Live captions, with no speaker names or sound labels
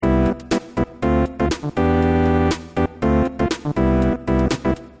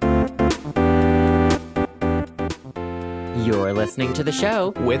You're listening to the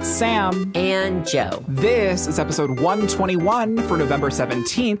show with Sam and Joe. This is episode 121 for November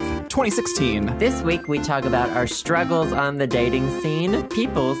 17th, 2016. This week we talk about our struggles on the dating scene,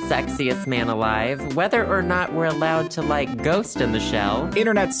 people's sexiest man alive, whether or not we're allowed to like Ghost in the Shell,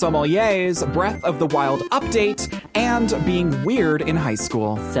 internet sommeliers, Breath of the Wild update, and being weird in high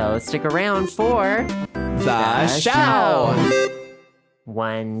school. So stick around for the show.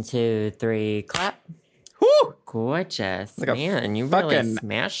 1, 2, 3, clap. Whew. Gorgeous. Like man, you fucking, really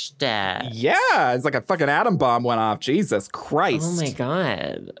smashed that. Yeah, it's like a fucking atom bomb went off. Jesus Christ. Oh my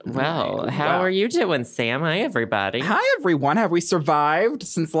God. Well, how are you doing, Sam? Hi, everybody. Hi, everyone. Have we survived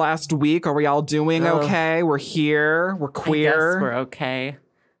since last week? Are we all doing okay? We're here. We're queer. I guess we're okay.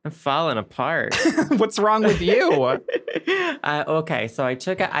 I'm falling apart. What's wrong with you? Okay, so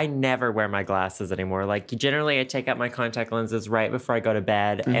I never wear my glasses anymore. Like, generally, I take out my contact lenses right before I go to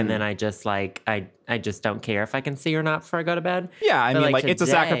bed, and then I just, like, I just don't care if I can see or not before I go to bed. Yeah, I mean, like today, it's a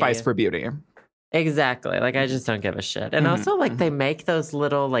sacrifice for beauty. Exactly. Like, I just don't give a shit. And also, like, they make those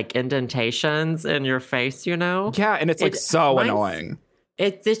little, like, indentations in your face, you know? Yeah, and it's, like, so annoying.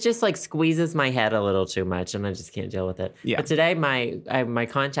 It just like squeezes my head a little too much, and I just can't deal with it. Yeah. But today my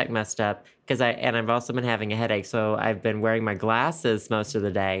contact messed up because I've also been having a headache, so I've been wearing my glasses most of the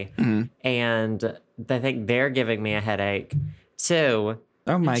day, and I think they're giving me a headache too.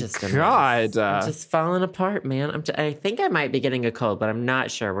 Oh my God! I'm just falling apart, man. I think I might be getting a cold, but I'm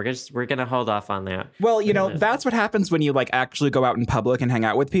not sure. We're gonna hold off on that. Well, you know, that's what happens when you like actually go out in public and hang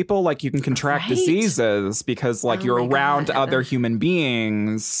out with people. Like you can contract diseases because like you're around other human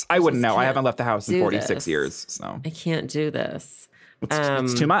beings. I wouldn't know. I haven't left the house in 46 years, so I can't do this.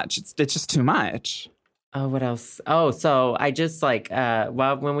 It's too much. It's just too much. Oh, what else? Oh, so I just like,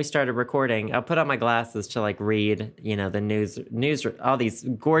 when we started recording, I'll put on my glasses to like read, you know, the news, all these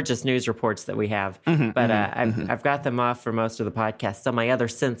gorgeous news reports that we have. I've got them off for most of the podcast. So my other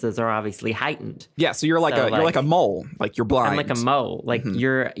senses are obviously heightened. Yeah. So you're like you're like a mole, like you're blind. I'm like a mole. Like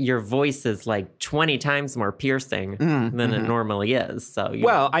your voice is like 20 times more piercing than it normally is. So,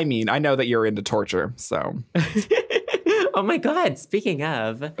 well, I mean, I know that you're into torture, so. Oh my God. Speaking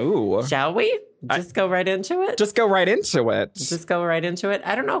of, shall we? Just go right into it? Just go right into it. Just go right into it?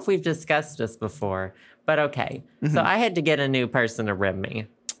 I don't know if we've discussed this before, but okay. So I had to get a new person to rim me.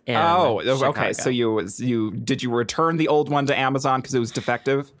 Okay. So did you return the old one to Amazon because it was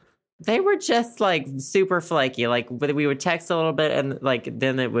defective? They were just like super flaky. Like we would text a little bit and like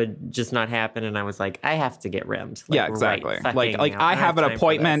then it would just not happen. And I was like, I have to get rimmed. Like, yeah, exactly. Like I have an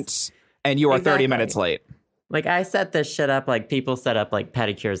appointment and you are 30 minutes late. Like, I set this shit up like people set up, like,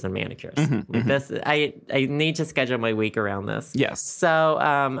 pedicures and manicures. This, I need to schedule my week around this. Yes. So,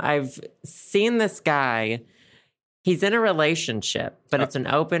 I've seen this guy. He's in a relationship, but it's an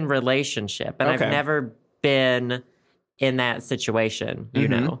open relationship. And I've never been in that situation, you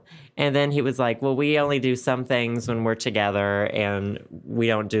know? And then he was like, well, we only do some things when we're together, and we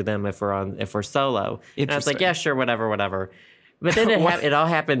don't do them if we're solo. And I was like, yeah, sure, whatever. But then it all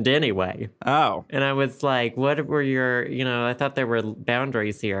happened anyway. Oh. And I was like, what were your, I thought there were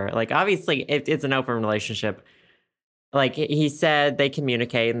boundaries here. Like, obviously, it's an open relationship. Like, he said they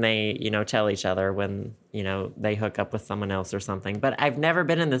communicate and they, tell each other when, they hook up with someone else or something. But I've never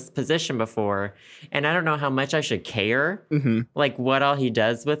been in this position before. And I don't know how much I should care. Like, what all he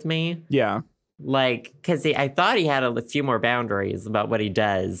does with me. Yeah. Like, because I thought he had a few more boundaries about what he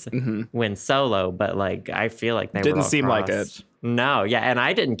does when solo, but, like, I feel like they didn't seem like it. No, yeah, and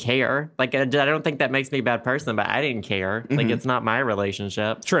I didn't care. Like, I don't think that makes me a bad person, but I didn't care. Like, it's not my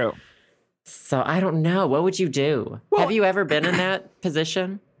relationship. True. So, I don't know. What would you do? Have you ever been in that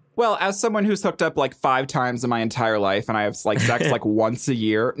position? Well, as someone who's hooked up like 5 times in my entire life, and I have like sex like once a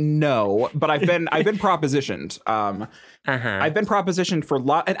year, no. But I've been propositioned. I've been propositioned for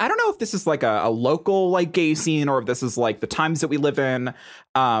and I don't know if this is like a local like gay scene or if this is like the times that we live in.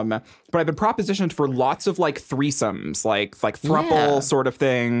 But I've been propositioned for lots of like threesomes, like throuple sort of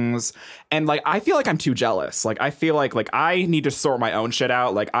things. And like, I feel like I'm too jealous. Like, I feel like I need to sort my own shit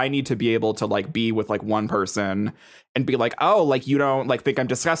out. Like, I need to be able to like be with like one person and be like, oh, like, you don't like think I'm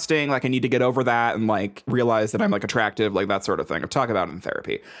disgusting. Like, I need to get over that and like realize that I'm like attractive, like that sort of thing. I've talked about it in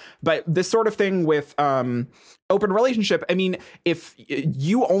therapy. But this sort of thing with open relationship, I mean, if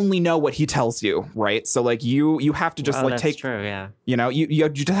you only know what he tells you, right? So like you have to just that's true, yeah. You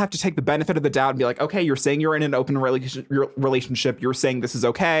just have to take the benefit of the doubt and be like, okay, you're saying you're in an open relationship. You're saying this is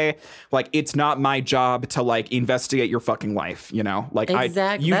okay. Like, it's not my job to like investigate your fucking life, Like,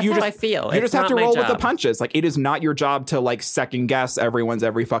 exactly. That's how I feel. You just have to roll with the punches. Like, it is not your job to like second guess everyone's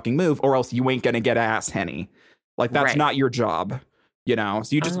every fucking move, or else you ain't gonna get ass, Henny. Like, that's not your job. You know,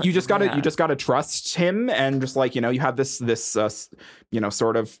 so you just gotta trust him, and just like, you know, you have this you know,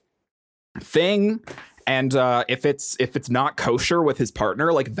 sort of thing, and if it's not kosher with his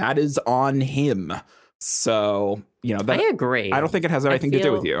partner, like, that is on him. So, you know, that, I agree. I don't think it has anything to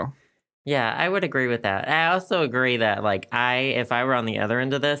do with you. Yeah, I would agree with that. I also agree that, like, if I were on the other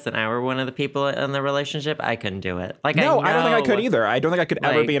end of this and I were one of the people in the relationship, I couldn't do it. Like, no, I don't think I could either. I don't think I could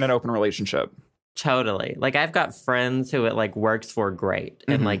ever be in an open relationship. Totally. Like, I've got friends who it, like, works for great,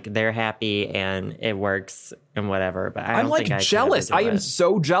 and like, they're happy and it works and whatever. But I'm like, think jealous. I am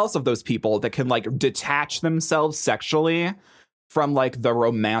so jealous of those people that can, like, detach themselves sexually from, like, the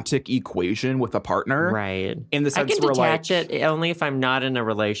romantic equation with a partner. Right. In the sense I can where, detach like, it only if I'm not in a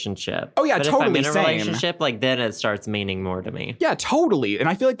relationship. Oh, yeah, but totally. If I'm in a relationship, like, then it starts meaning more to me. Yeah, totally. And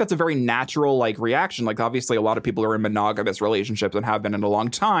I feel like that's a very natural, like, reaction. Like, obviously, a lot of people are in monogamous relationships and have been in a long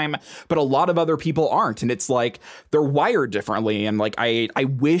time, but a lot of other people aren't. And it's like, they're wired differently. And, like, I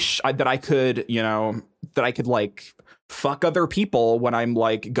wish that I could, you know, like, fuck other people when I'm,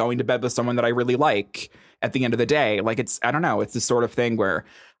 like, going to bed with someone that I really like at the end of the day. Like, it's, I don't know, it's this sort of thing where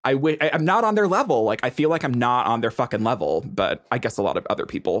I'm not on their level. Like, I feel like I'm not on their fucking level, but I guess a lot of other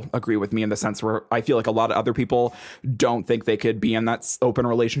people agree with me in the sense where I feel like a lot of other people don't think they could be in that open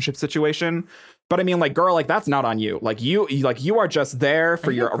relationship situation. But I mean, like, girl, like, that's not on you. Like, you are just there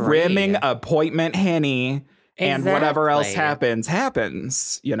for your rimming appointment, Henny, and whatever else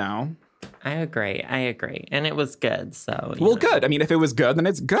happens, you know? I agree. And it was good. So, well, good. I mean, if it was good, then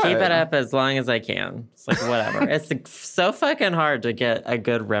it's good. Keep it up as long as I can. It's like, whatever. It's like, so fucking hard to get a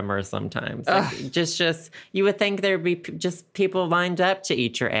good rimmer sometimes. Like, just you would think there'd be just people lined up to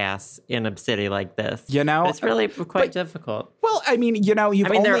eat your ass in a city like this. You know? But it's really quite difficult. Well, I mean, you know,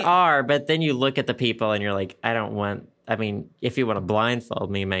 there are, but then you look at the people and you're like, I don't want... I mean, if you want to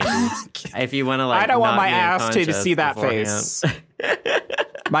blindfold me, maybe. If you want to, like, I don't want my ass to see that face.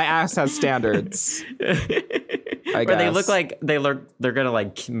 My ass has standards. Where they look like they're gonna,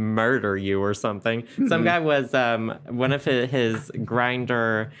 like, murder you or something. Some guy was one of his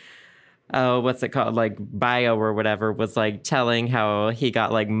Grindr, what's it called, like, bio or whatever, was, like, telling how he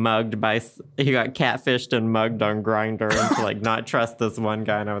got, like, he got catfished and mugged on Grindr, and to, like, not trust this one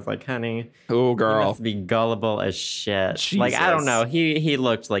guy. And I was like, honey, oh girl, you must be gullible as shit. Jesus. Like, I don't know. He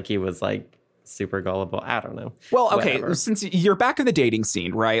looked like he was, like, super gullible. I don't know. Well, okay, whatever. Since you're back in the dating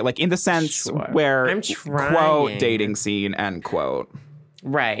scene, right? Like, in the sense where I'm trying. Quote dating scene, end quote.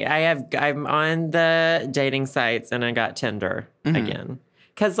 Right. I'm on the dating sites, and I got Tinder again.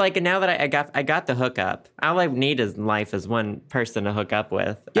 Because, like, now that I got the hookup, all I need in life is one person to hook up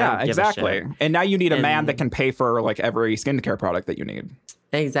with. Yeah, exactly. And now you need a man that can pay for, like, every skincare product that you need.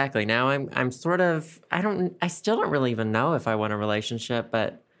 Exactly. Now I'm sort of, I still don't really even know if I want a relationship,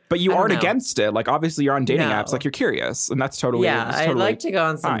 but you aren't against it. Like, obviously you're on dating apps, like, you're curious, and that's totally I'd like to go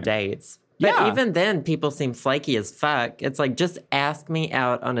on some dates. But even then, people seem flaky as fuck. It's like, just ask me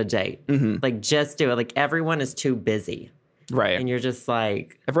out on a date. Like, just do it. Like, everyone is too busy. Right. And you're just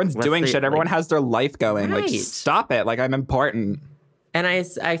like... Everyone's doing shit. Everyone has their life going. Right. Like, stop it. Like, I'm important. And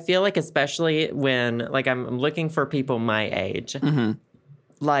I feel like, especially when, like, I'm looking for people my age,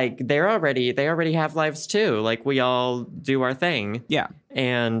 like, they already have lives too. Like, we all do our thing. Yeah.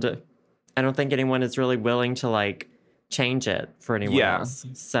 And I don't think anyone is really willing to, like, change it for anyone else.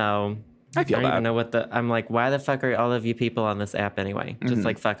 So... I feel I don't even know I'm like, why the fuck are all of you people on this app anyway? Just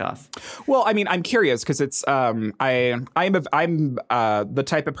like, fuck off. Well, I mean, I'm curious because it's I'm the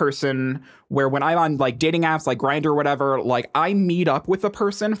type of person where when I'm on, like, dating apps like Grindr or whatever, like, I meet up with a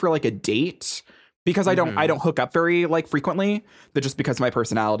person for, like, a date because I don't hook up very, like, frequently, but just because of my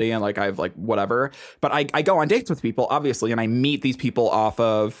personality and, like, I've, like, whatever. But I go on dates with people, obviously, and I meet these people off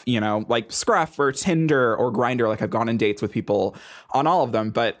of, you know, like, Scruff or Tinder or Grindr. Like, I've gone on dates with people on all of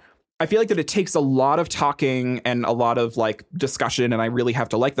them, but I feel like that it takes a lot of talking and a lot of, like, discussion, and I really have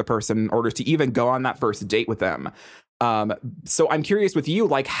to like the person in order to even go on that first date with them. So I'm curious with you,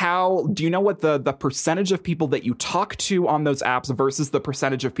 like, how do you know what the percentage of people that you talk to on those apps versus the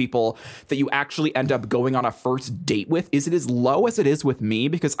percentage of people that you actually end up going on a first date with? Is it as low as it is with me?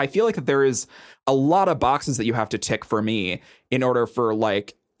 Because I feel like that there is a lot of boxes that you have to tick for me in order for,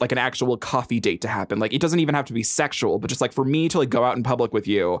 like an actual coffee date to happen. Like, it doesn't even have to be sexual, but just, like, for me to, like, go out in public with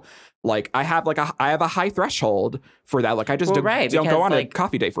you, like, I have a high threshold for that. Like, I just don't go on, like, a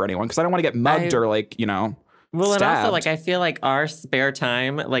coffee date for anyone because I don't want to get mugged or, like, you know, stabbed. And also, like, I feel like our spare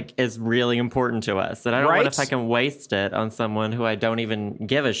time, like, is really important to us, and I don't want to fucking waste it on someone who I don't even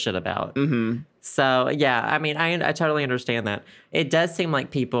give a shit about. So yeah, I mean, I totally understand that. It does seem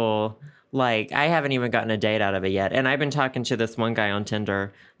like people, like, I haven't even gotten a date out of it yet. And I've been talking to this one guy on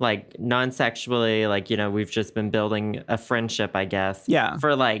Tinder, like, non-sexually, like, you know, we've just been building a friendship, I guess. Yeah.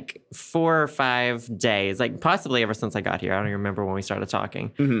 For, like, 4 or 5 days. Like, possibly ever since I got here. I don't even remember when we started talking.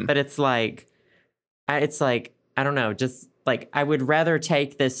 Mm-hmm. But it's like, I don't know, just, like, I would rather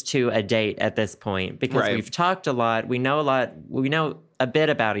take this to a date at this point. Because we've talked a lot. We know a lot. We know a bit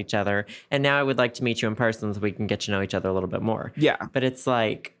about each other. And now I would like to meet you in person so we can get to know each other a little bit more. Yeah. But it's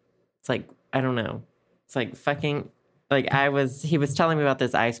like, I don't know. It's like fucking, like he was telling me about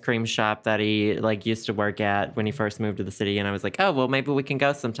this ice cream shop that he like used to work at when he first moved to the city. And I was like, oh, well, maybe we can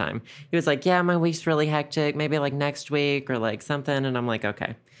go sometime. He was like, yeah, my week's really hectic. Maybe like next week or like something. And I'm like,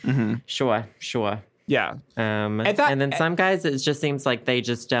 okay, sure. Yeah. And then some guys, it just seems like they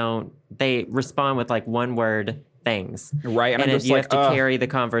respond with like one word things. Right. And you have to carry the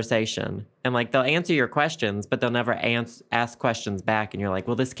conversation. And like they'll answer your questions, but they'll never ask questions back. And you're like,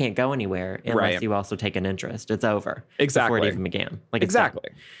 well, this can't go anywhere unless you also take an interest. It's over. Exactly. Before it even began. Like exactly.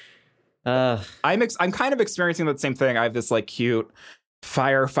 I'm kind of experiencing that same thing. I have this like cute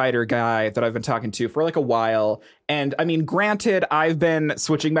firefighter guy that I've been talking to for like a while. And I mean, granted, I've been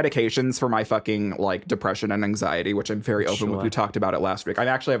switching medications for my fucking like depression and anxiety, which I'm very open with. We talked about it last week. I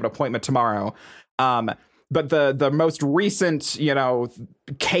actually have an appointment tomorrow. But the most recent, you know,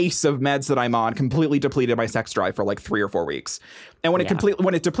 case of meds that I'm on completely depleted my sex drive for like 3 or 4 weeks. And when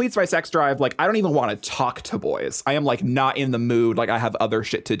it depletes my sex drive, like I don't even want to talk to boys. I am like not in the mood. Like I have other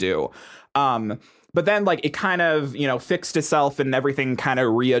shit to do. But then like it kind of, you know, fixed itself and everything kind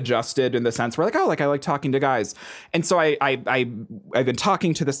of readjusted in the sense where like, oh, like I like talking to guys. And so I've been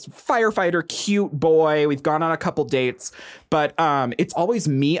talking to this firefighter, cute boy. We've gone on a couple dates, but it's always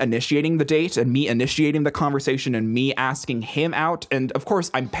me initiating the date and me initiating the conversation and me asking him out. And of course,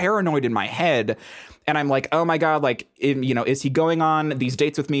 I'm paranoid in my head. And I'm like, oh my God, like, you know, is he going on these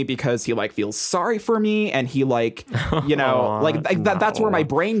dates with me because he like feels sorry for me? And he like, you know, that's where my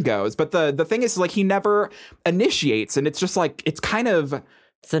brain goes. But the thing is like, he never initiates. And it's just like, it's kind of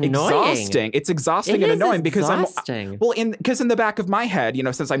exhausting. It's exhausting and annoying because because in the back of my head, you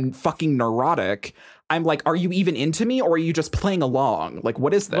know, since I'm fucking neurotic, I'm like, are you even into me or are you just playing along? Like,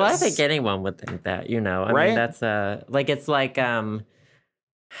 what is this? Well, I think anyone would think that, you know, I mean, that's like, it's like,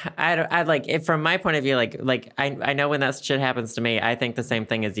 I like it from my point of view, like I know when that shit happens to me, I think the same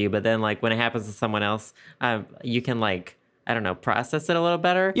thing as you, but then like when it happens to someone else, you can like, I don't know, process it a little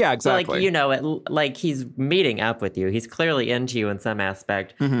better. Yeah, exactly. So, like, you know, like he's meeting up with you. He's clearly into you in some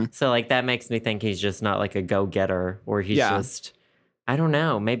aspect. Mm-hmm. So like that makes me think he's just not like a go-getter or he's just, I don't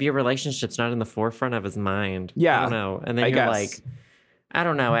know, maybe your relationship's not in the forefront of his mind. Yeah. I don't know. And then you're like, I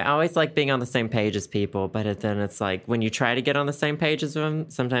don't know. I always like being on the same page as people, but then it's like when you try to get on the same page as them,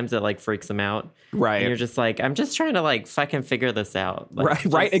 sometimes it like freaks them out. Right. And you're just like, I'm just trying to like fucking figure this out. Like,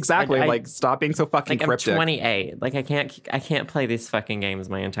 right. Exactly. Like stop being so fucking cryptic. I'm 28. Like I can't play these fucking games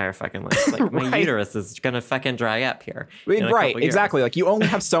my entire fucking life. Like my uterus is gonna fucking dry up here. Right. Exactly. Like you only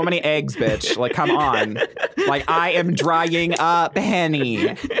have so many eggs, bitch. Like come on. Like I am drying up,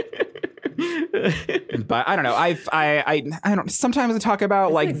 Henny. But I don't know. I don't. Sometimes I talk about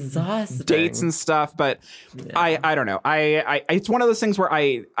it's like exhausting. Dates and stuff, but I don't know. I it's one of those things where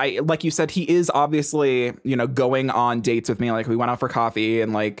I like you said, he is obviously, you know, going on dates with me. Like we went out for coffee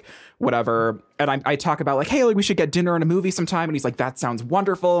and like whatever. And I talk about like, hey, like we should get dinner and a movie sometime. And he's like, that sounds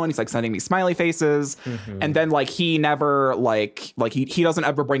wonderful. And he's like sending me smiley faces. Mm-hmm. And then like he never like he doesn't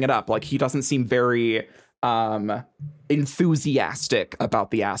ever bring it up. Like he doesn't seem very enthusiastic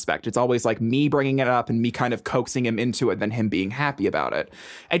about the aspect. It's always like me bringing it up and me kind of coaxing him into it, then him being happy about it.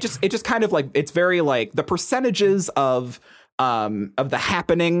 It just kind of like, it's very like the percentages of the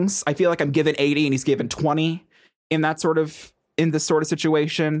happenings. I feel like I'm given 80 and he's given 20 in this sort of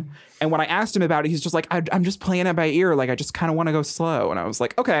situation. And when I asked him about it, he's just like, I'm just playing it by ear. Like, I just kind of want to go slow. And I was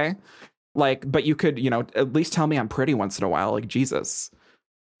like, okay, like, but you could, you know, at least tell me I'm pretty once in a while. Like Jesus.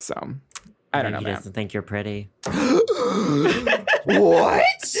 So I don't know. He doesn't think you're pretty. What?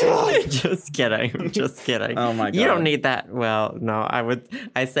 Just kidding. Just kidding. Oh my God. You don't need that. Well, no,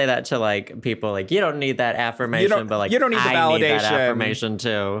 I say that to like people like, you don't need that affirmation, but like, you don't need the validation. Need that affirmation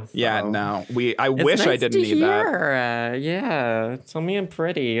too. So. Yeah, no, I wish I didn't need that. Yeah. Tell me I'm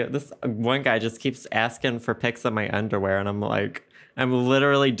pretty. This one guy just keeps asking for pics of my underwear and I'm like, I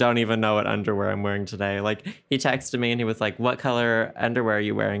literally don't even know what underwear I'm wearing today. Like, he texted me and he was like, what color underwear are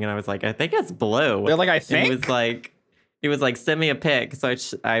you wearing? And I was like, I think it's blue. They're like, I think? And he was like, send me a pic. So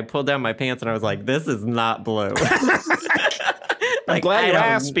I pulled down my pants and I was like, this is not blue. I'm glad you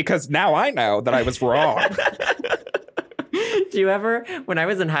asked because now I know that I was wrong. Do you ever, when I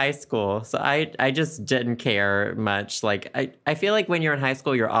was in high school, so I just didn't care much. Like, I feel like when you're in high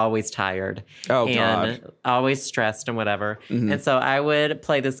school, you're always tired. Oh, and God. always stressed and whatever. Mm-hmm. And so I would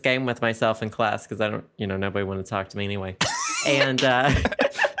play this game with myself in class because I don't, nobody wanted to talk to me anyway. And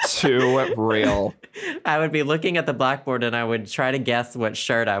too real. I would be looking at the blackboard and I would try to guess what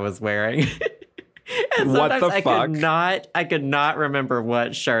shirt I was wearing. And sometimes what the fuck? I could not remember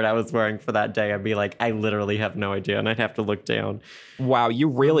what shirt I was wearing for that day. I'd be like, I literally have no idea, and I'd have to look down. Wow, you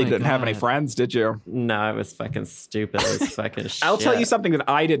really didn't have any friends, did you? No, it was fucking stupid. It was fucking shit. I'll tell you something that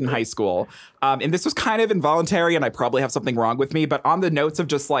I did in high school, and this was kind of involuntary, and I probably have something wrong with me, but on the notes of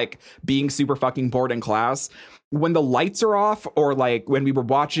just, like, being super fucking bored in class, when the lights are off, or like when we were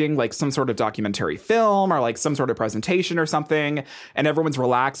watching like some sort of documentary film or like some sort of presentation or something, and everyone's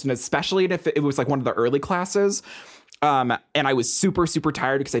relaxed, and especially if it was like one of the early classes, and I was super, super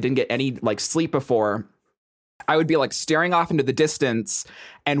tired because I didn't get any like sleep before, I would be like staring off into the distance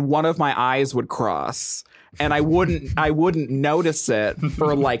and one of my eyes would cross. And I wouldn't notice it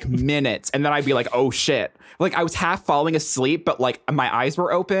for like minutes. And then I'd be like, oh shit. Like I was half falling asleep, but like my eyes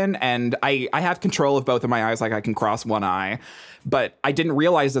were open, and I have control of both of my eyes. Like I can cross one eye, but I didn't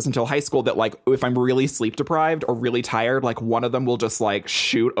realize this until high school that like if I'm really sleep deprived or really tired, like one of them will just like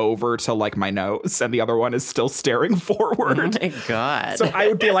shoot over to like my nose and the other one is still staring forward. Oh my God. So I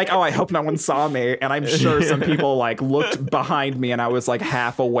would be like, oh, I hope no one saw me. And I'm sure some people like looked behind me and I was like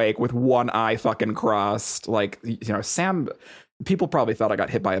half awake with one eye fucking crossed. Like, Sam, people probably thought I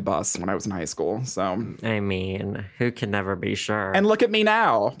got hit by a bus when I was in high school. So, I mean, who can never be sure? And look at me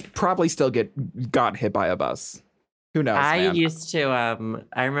now. Probably still got hit by a bus. Who knows? I used to,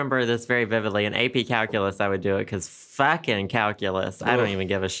 I remember this very vividly. In AP Calculus, I would do it because fucking calculus. I don't even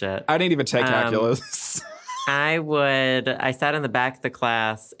give a shit. I didn't even take calculus. I sat in the back of the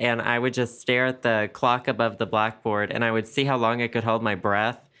class and I would just stare at the clock above the blackboard and I would see how long I could hold my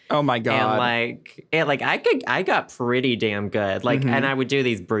breath. Oh my God. And I got pretty damn good. Like, and I would do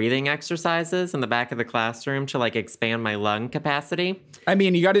these breathing exercises in the back of the classroom to like expand my lung capacity. I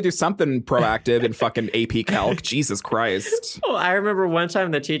mean, you got to do something proactive in fucking AP Calc. Jesus Christ. Well, I remember one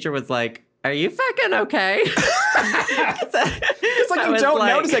time the teacher was like, are you fucking okay? It's like you don't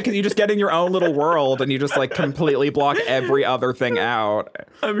notice it because you just get in your own little world and you just like completely block every other thing out.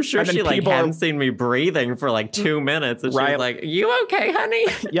 I'm sure she like hadn't seen me breathing for like 2 minutes. And she was like, you okay, honey?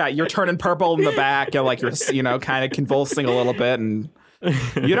 Yeah, you're turning purple in the back and like you're, kind of convulsing a little bit and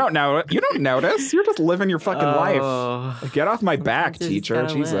you don't know. You don't notice. You're just living your fucking life. Like, get off my back, teacher.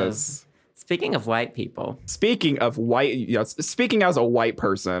 Jesus. Speaking of white people. Speaking as a white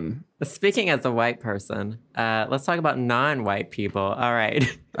person. Let's talk about non-white people. All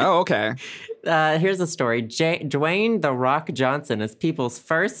right. Oh, okay. Here's a story. Dwayne "The Rock" Johnson is people's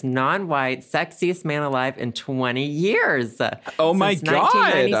first non-white sexiest man alive in 20 years. Oh, my God.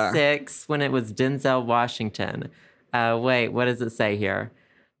 1996, when it was Denzel Washington. Wait, what does it say here?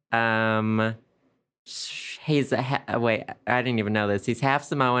 He's wait, I didn't even know this. He's half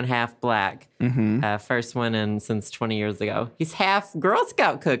Samoan, half black. First one since 20 years ago. He's half Girl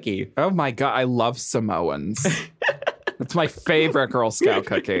Scout cookie. Oh my God, I love Samoans. That's my favorite Girl Scout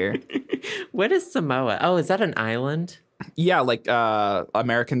cookie. What is Samoa? Oh, is that an island? Yeah, like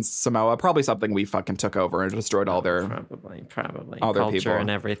American Samoa, probably something we fucking took over and destroyed all their probably all their culture people and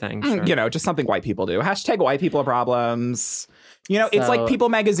everything. Sure. Just something white people do. Hashtag white people problems. It's like People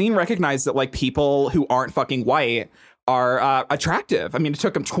magazine recognized that like people who aren't fucking white are attractive. I mean, it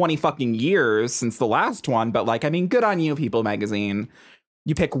took them 20 fucking years since the last one, but like, I mean, good on you, People magazine.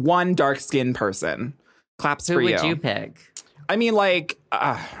 You pick one dark-skinned person. Claps for you. Who would you pick? I mean,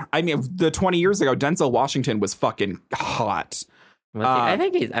 the 20 years ago, Denzel Washington was fucking hot. I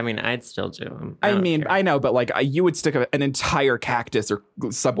think I'd still do him. I know, but like you would stick an entire cactus or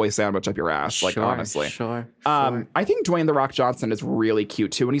Subway sandwich up your ass, like honestly. Sure. I think Dwayne "The Rock" Johnson is really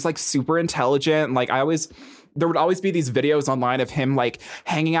cute too, and he's like super intelligent. Like there would always be these videos online of him like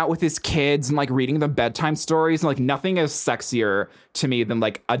hanging out with his kids and like reading them bedtime stories, and like nothing is sexier to me than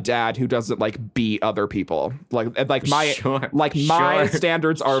like a dad who doesn't like beat other people. Like my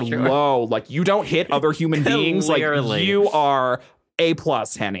standards are low. Like you don't hit other human beings. Like you are A+,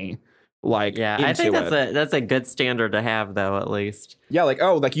 Henny. Like, yeah, I think that's a good standard to have, though, at least. Yeah, like,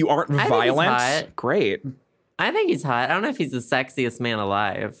 like you aren't violent. Great. I think he's hot. I don't know if he's the sexiest man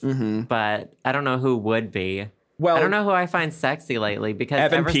alive, but I don't know who would be. Well, I don't know who I find sexy lately because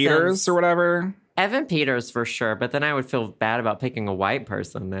Evan Peters or whatever. Evan Peters for sure, but then I would feel bad about picking a white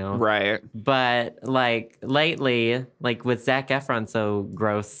person now. Right. But like lately, like with Zac Efron so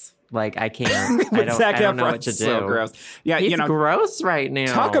gross Like, I can't. I don't know what to do. So gross. Yeah, he's gross right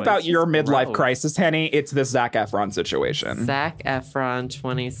now. Talk about your midlife crisis, Henny. It's this Zac Efron situation. Zac Efron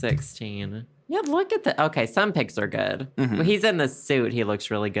 2016. Yeah, look at the... Okay, some pics are good. Mm-hmm. He's in the suit. He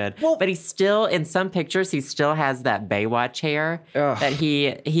looks really good. Well, but he's still, in some pictures, he still has that Baywatch hair that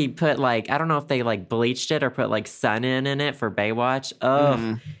he put, like... I don't know if they, like, bleached it or put, like, sun in it for Baywatch.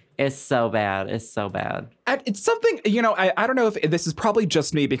 Oh, it's so bad. It's so bad. It's something, I don't know if this is probably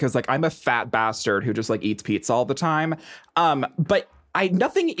just me because, like, I'm a fat bastard who just, like, eats pizza all the time. But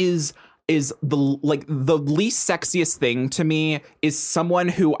nothing is the least sexiest thing to me is someone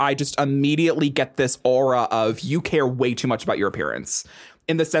who I just immediately get this aura of you care way too much about your appearance.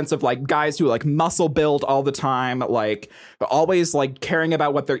 In the sense of, like, guys who, like, muscle build all the time, like, always, like, caring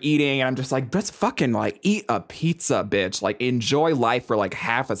about what they're eating. And I'm just like, let's fucking, like, eat a pizza, bitch. Like, enjoy life for, like,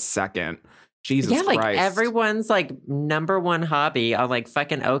 half a second. Jesus Christ. Like, everyone's, like, number one hobby on, like,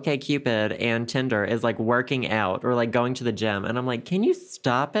 fucking OkCupid and Tinder is, like, working out or, like, going to the gym. And I'm like, can you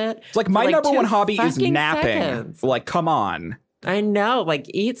stop it? It's like, my number one hobby is napping. Seconds. Like, come on. I know. Like,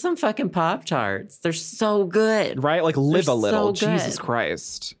 eat some fucking Pop-Tarts. They're so good. Right? Like, live a little. So Jesus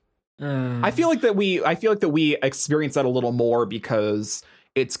Christ. I feel like that we experience that a little more because...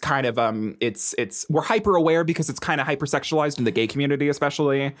 It's kind of we're hyper aware because it's kind of hypersexualized in the gay community,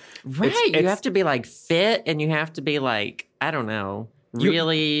 especially. Right. You have to be like fit and you have to be like, I don't know,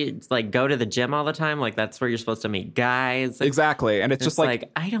 really like go to the gym all the time. Like that's where you're supposed to meet guys. Exactly. And it's just like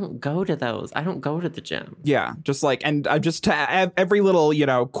I don't go to those. I don't go to the gym. Yeah. Just like, and just to every little,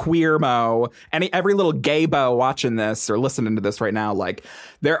 queer mo and every little gay bo watching this or listening to this right now, like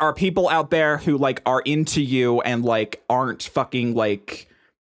there are people out there who like are into you and like aren't fucking like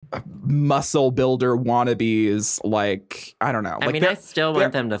muscle builder wannabes. Like I don't know. I mean, I still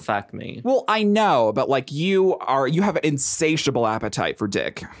want them to fuck me. Well, I know, but like you have an insatiable appetite for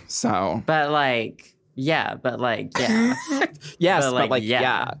dick. So, but like, yeah. Yes, but like,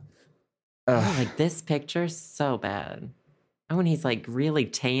 yeah. Oh, like this picture's so bad. Oh, and he's like really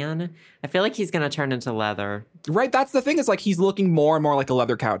tan. I feel like he's gonna turn into leather. Right, that's the thing. Is like he's looking more and more like a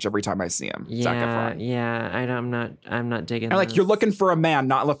leather couch every time I see him. Yeah, Zac Efron. Yeah. I'm not digging. And like you're looking for a man,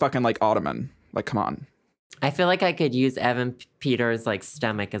 not a fucking like ottoman. Like, come on. I feel like I could use Evan Peters' like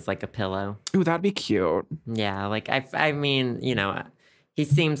stomach as like a pillow. Ooh, that'd be cute. Yeah, like I mean, he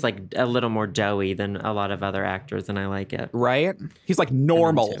seems like a little more doughy than a lot of other actors, and I like it. Right? He's like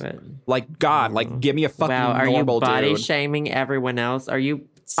normal. Like God, like give me a fucking normal dude. Are you body shaming everyone else? Are you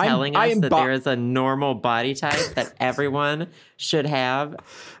telling us that there is a normal body type that everyone should have?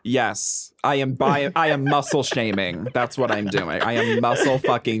 Yes, I am muscle shaming. That's what I'm doing. I am muscle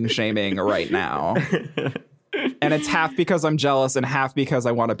fucking shaming right now. And it's half because I'm jealous and half because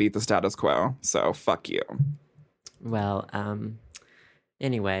I want to beat the status quo. So fuck you. Well,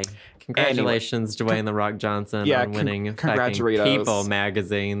 anyway, congratulations, Dwayne "The Rock" Johnson, on winning fucking People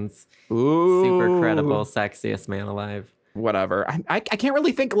magazines. Ooh. Super credible, sexiest man alive. Whatever. I can't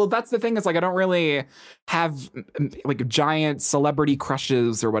really think. Well, that's the thing is like I don't really have like giant celebrity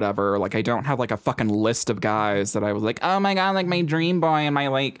crushes or whatever. Like I don't have like a fucking list of guys that I was like, oh my God, like my dream boy and my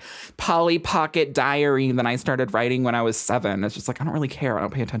like Polly Pocket diary that I started writing when I was 7. It's just like I don't really care. I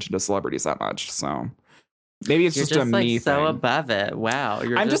don't pay attention to celebrities that much. So maybe it's just a me so thing. Above it. Wow.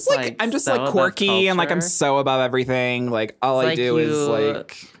 I'm just like quirky and like I'm so above everything. Like all I do is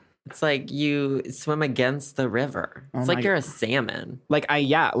like. It's like you swim against the river. It's like you're a salmon. Like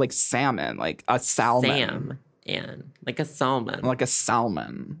salmon, like a salmon. Like a salmon. Like a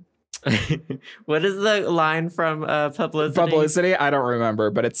salmon. What is the line from Publicity? Publicity? I don't remember,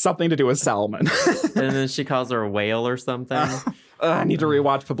 but it's something to do with salmon. And then she calls her a whale or something. I need to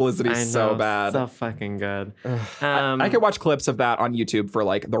rewatch Publicity so bad. So fucking good. I could watch clips of that on YouTube for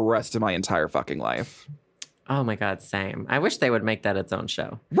like the rest of my entire fucking life. Oh my God, same. I wish they would make that its own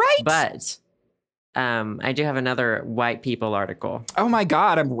show. Right. But I do have another white people article. Oh my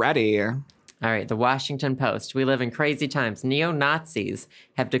God, I'm ready. All right, the Washington Post. We live in crazy times. Neo-Nazis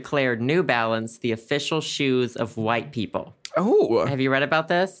have declared New Balance the official shoes of white people. Oh. Have you read about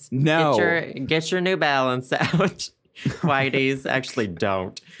this? No. Get your New Balance out. Whiteys actually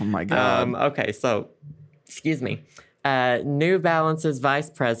don't. Oh my God. Okay, so, excuse me. New Balance's vice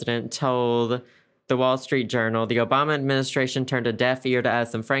president told the Wall Street Journal, the Obama administration turned a deaf ear to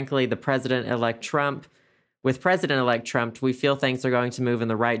us, and frankly, with President-elect Trump, we feel things are going to move in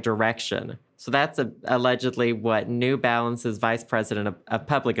the right direction. So that's allegedly what New Balance's vice president of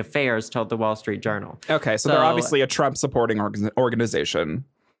public affairs told the Wall Street Journal. Okay, so they're obviously a Trump-supporting organization.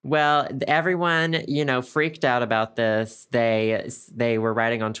 Well, everyone, freaked out about this. They were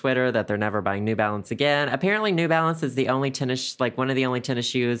writing on Twitter that they're never buying New Balance again. Apparently, New Balance is the only one of the only tennis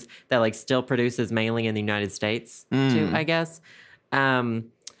shoes that still produces mainly in the United States, too, I guess.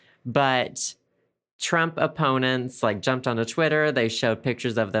 But Trump opponents jumped onto Twitter. They showed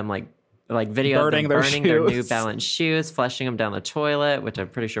pictures of them video of them burning their New Balance shoes, flushing them down the toilet, which I'm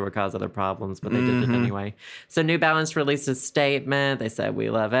pretty sure would cause other problems, but they did it anyway. So New Balance released a statement. They said, we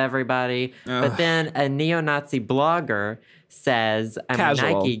love everybody. Ugh. But then a neo-Nazi blogger says, I'm a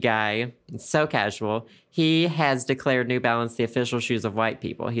Nike guy. It's so casual. He has declared New Balance the official shoes of white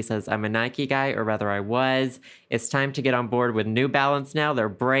people. He says, I'm a Nike guy, or rather I was. It's time to get on board with New Balance now. Their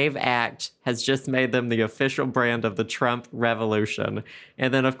brave act has just made them the official brand of the Trump revolution.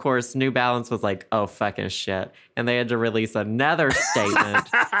 And then, of course, New Balance was like, oh, fucking shit. And they had to release another statement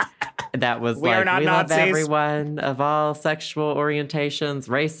that was we love everyone of all sexual orientations,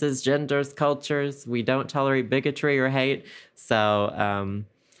 races, genders, cultures. We don't tolerate bigotry or hate. So,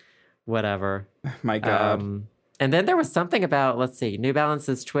 whatever. My God. And then there was something about, let's see, New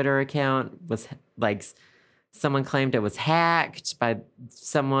Balance's Twitter account was someone claimed it was hacked by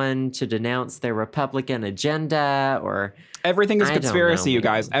someone to denounce their Republican agenda, or everything is conspiracy, you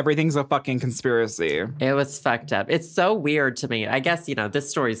guys. Everything's a fucking conspiracy. It was fucked up. It's so weird to me. I guess, this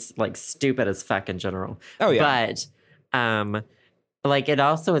story's stupid as fuck in general. Oh, yeah. But it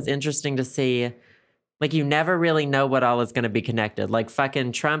also is interesting to see. You never really know what all is going to be connected.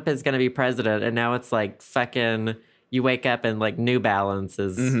 Fucking Trump is going to be president, and now it's fucking you wake up and New Balance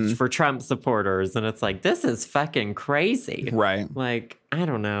is for Trump supporters, and it's this is fucking crazy. Right. I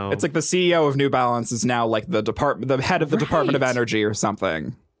don't know. It's the CEO of New Balance is now the head of the Department of Energy or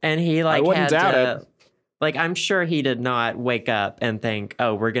something. And he I wouldn't doubt it. I'm sure he did not wake up and think,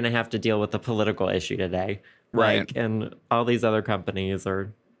 oh, we're going to have to deal with a political issue today. Right. And all these other companies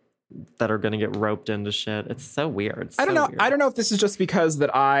that are going to get roped into shit. It's so weird. I don't know. I don't know if this is just because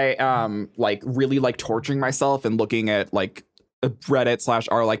that I really like torturing myself and looking at Reddit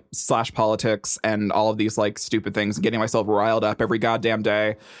 / politics and all of these stupid things and getting myself riled up every goddamn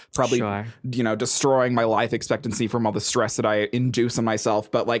day. Probably, sure. Destroying my life expectancy from all the stress that I induce on myself.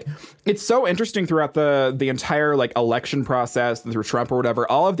 But it's so interesting throughout the entire election process through Trump or whatever.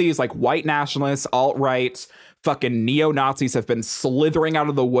 All of these white nationalists, alt-right, fucking neo-Nazis have been slithering out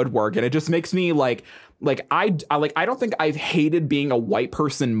of the woodwork, and it just makes me I don't think I've hated being a white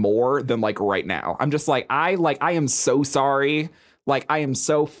person more than right now. I'm just I am so sorry. I am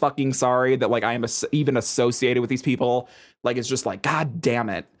so fucking sorry that I am even associated with these people. It's just God damn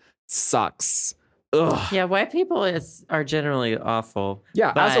it, sucks. Ugh. Yeah, white people are generally awful.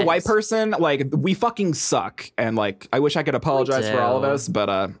 Yeah, as a white person, we fucking suck, and I wish I could apologize for all of us,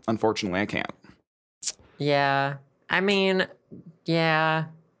 but unfortunately I can't. Yeah. I mean, yeah.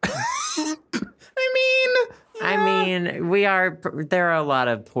 There are a lot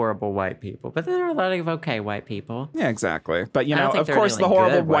of horrible white people, but there are a lot of okay white people. Yeah, exactly. But, of course, the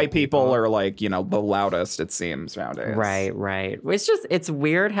horrible white people are the loudest, it seems, nowadays. Right. It's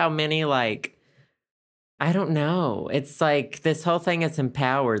weird how many, I don't know. It's this whole thing is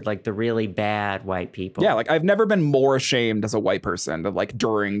empowered, the really bad white people. Yeah, I've never been more ashamed as a white person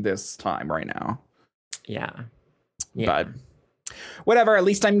during this time right now. Yeah. But whatever, at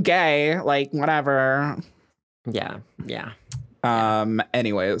least I'm gay. Whatever. Yeah.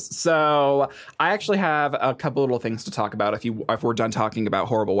 Anyways, so I actually have a couple little things to talk about if we're done talking about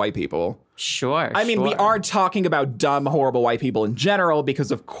horrible white people. Sure. I mean, we are talking about dumb, horrible white people in general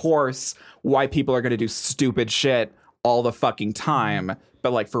because, of course, white people are going to do stupid shit all the fucking time.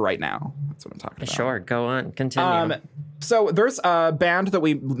 But for right now, that's what I'm talking about. Sure, go on, continue. So there's a band that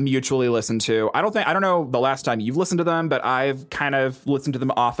we mutually listen to. I don't know the last time you've listened to them, but I've kind of listened to them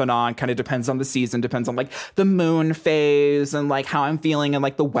off and on. Kind of depends on the season, depends on the moon phase and how I'm feeling and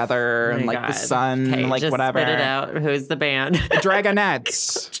the weather and the sun, okay, and just whatever. Spit it out. Who's the band?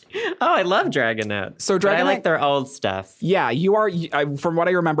 Dragonettes. Oh, I love Dragonette. So Dragonette, I like their old stuff. Yeah, you are. From what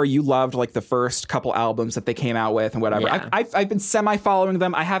I remember, you loved the first couple albums that they came out with and whatever. Yeah. I've been semi-following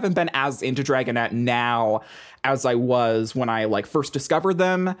them. I haven't been as into Dragonette now as I was when I first discovered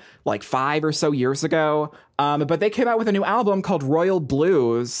them 5 or so years ago. But they came out with a new album called Royal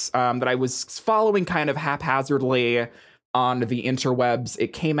Blues that I was following kind of haphazardly on the interwebs.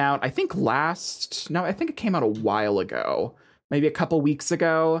 It came out, I think it came out a while ago, maybe a couple weeks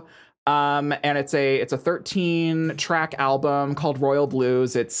ago. And it's a 13 track album called Royal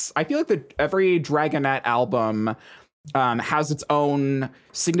Blues. I feel like every Dragonette album has its own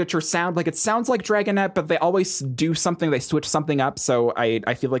signature sound. It sounds like Dragonette, but they always do something. They switch something up. So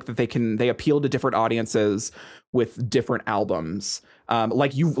I feel like that they appeal to different audiences with different albums.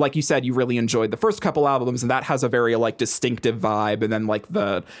 Like you said, you really enjoyed the first couple albums, and that has a very like distinctive vibe. And then like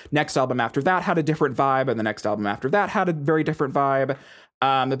the next album after that had a different vibe, and the next album after that had a very different vibe.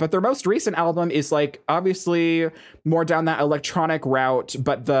 But their most recent album is like obviously more down that electronic route,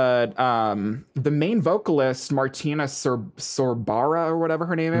 but the main vocalist Martina Sorbara or whatever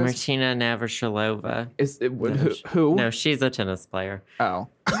her name is, Martina Navratilova, who? No, she's a tennis player. Oh.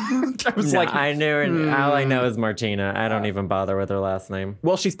 I was I knew her. All I know is Martina. I don't even bother with her last name.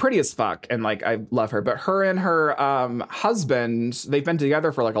 Well, she's pretty as fuck, and like I love her. But her and her husband, they've been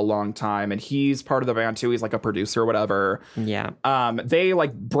together for like a long time, and he's part of the band too. He's like a producer or whatever. Yeah. They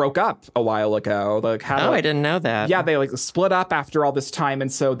like broke up a while ago. Like I didn't know that. Yeah, they like split up after all this time,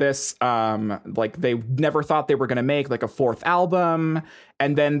 and so this like they never thought they were gonna make like a fourth album.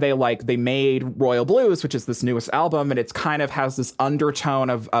 And then they made Royal Blues, which is this newest album, and it's kind of has this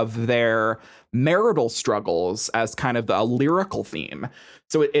undertone of their marital struggles as kind of a lyrical theme.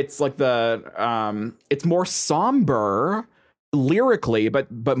 So it's like it's more somber lyrically,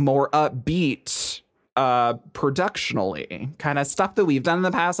 but more upbeat productionally, kind of stuff that we've done in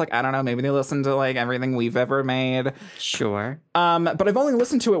the past. Like, I don't know, maybe they listen to like everything we've ever made. Sure. But I've only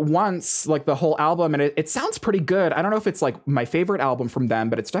listened to it once, like the whole album, and it sounds pretty good. I don't know if it's like my favorite album from them,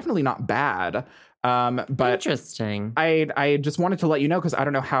 but it's definitely not bad. But interesting. I just wanted to let you know, because I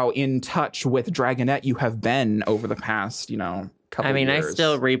don't know how in touch with Dragonette you have been over the past, couple years. I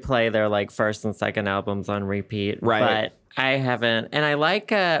still replay their like first and second albums on repeat. Right. But I haven't, and I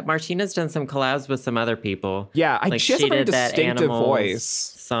like Martina's done some collabs with some other people. Yeah, she has a very distinctive voice.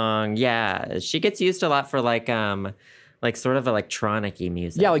 Song, yeah, she gets used a lot for like sort of electronic-y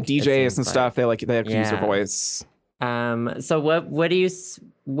music. Yeah, like DJs and stuff. They have to use her voice. So what is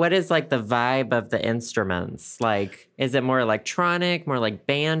like the vibe of the instruments? Like, is it more electronic, more like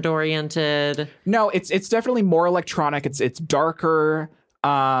band oriented? No, it's definitely more electronic. It's darker.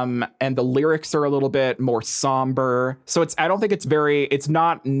 And the lyrics are a little bit more somber. So I don't think it's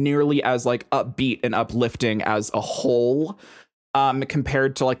not nearly as like upbeat and uplifting as a whole,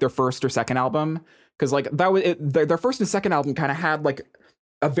 compared to like their first or second album. Cause like their first and second album kind of had like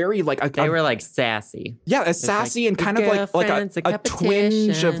a very like they were like sassy. Yeah, sassy and kind of like a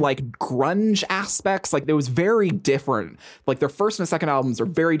twinge of like grunge aspects. Like it was very different. Like their first and second albums are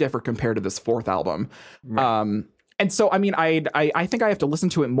very different compared to this fourth album. Right. And so, I mean, I think I have to listen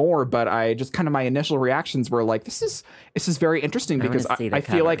to it more, but I just kind of my initial reactions were like, this is very interesting, because I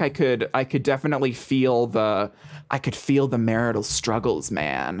feel like I could definitely feel the marital struggles,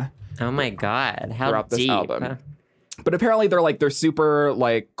 man. Oh my God, how throughout deep. This album. But apparently they're super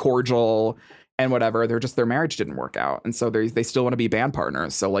like cordial and whatever. Their marriage didn't work out, and so they still want to be band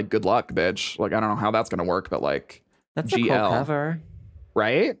partners. So like, good luck, bitch. Like, I don't know how that's gonna work, but like, that's GL. A cool cover,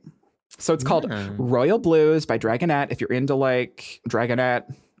 right? So it's called Royal Blues by Dragonette. If you're into like Dragonette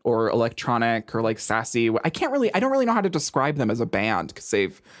or electronic or like sassy, I don't really know how to describe them as a band, because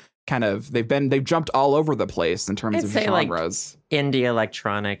they've jumped all over the place in terms of genres. Like indie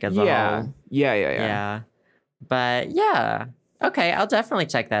electronic as a whole. Yeah. But yeah. Okay, I'll definitely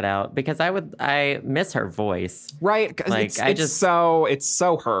check that out, because I miss her voice. Right. Like it's so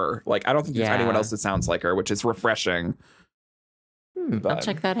her. Like, I don't think there's anyone else that sounds like her, which is refreshing. I'll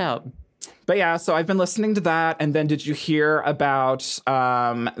check that out. But yeah, so I've been listening to that. And then did you hear about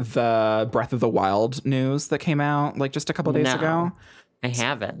the Breath of the Wild news that came out like just a couple days ago? I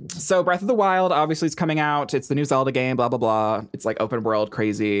haven't. So Breath of the Wild obviously is coming out. It's the new Zelda game, blah, blah, blah. It's like open world,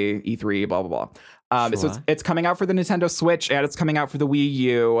 crazy, E3, blah, blah, blah. Sure. So it's coming out for the Nintendo Switch, and it's coming out for the Wii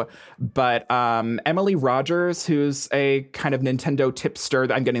U. But Emily Rogers, who's a kind of Nintendo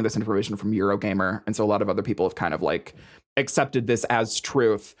tipster, I'm getting this information from Eurogamer, and so a lot of other people have kind of like accepted this as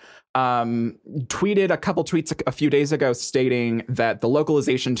truth, tweeted a couple tweets a few days ago stating that the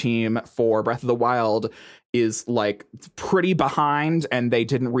localization team for Breath of the Wild is like pretty behind, and they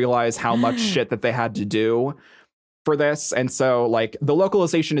didn't realize how much shit that they had to do for this. And so like the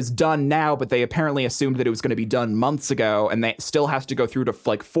localization is done now, but they apparently assumed that it was going to be done months ago, and they still has to go through to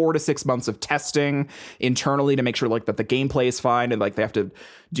like 4 to 6 months of testing internally to make sure like that the gameplay is fine, and like they have to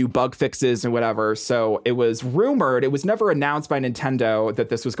do bug fixes and whatever. So it was rumored, it was never announced by Nintendo that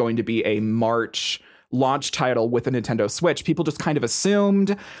this was going to be a March launch title with a Nintendo Switch. People just kind of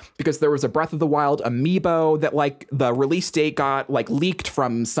assumed, because there was a Breath of the Wild amiibo that like the release date got like leaked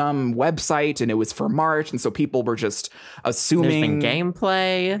from some website, and it was for March, and so people were just assuming. There's been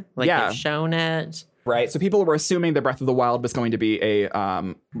gameplay, like they've shown it. Right, so people were assuming that Breath of the Wild was going to be a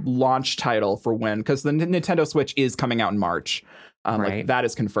launch title for when, because the Nintendo Switch is coming out in March. Like that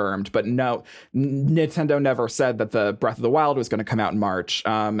is confirmed, but no, Nintendo never said that the Breath of the Wild was going to come out in March.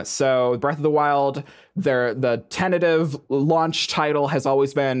 So Breath of the Wild, the tentative launch title has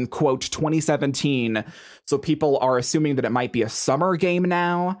always been, quote, 2017. So people are assuming that it might be a summer game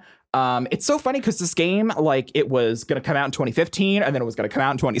now. It's so funny because this game, like, it was going to come out in 2015 and then it was going to come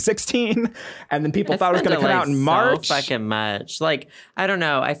out in 2016. And then people thought it was going to come out in March. So fucking much. Like, I don't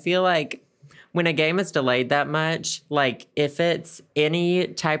know. I feel like when a game is delayed that much, like, if it's any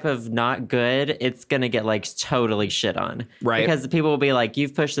type of not good, it's going to get, like, totally shit on. Right. Because people will be like,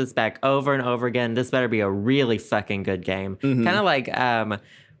 you've pushed this back over and over again. This better be a really fucking good game. Kind of like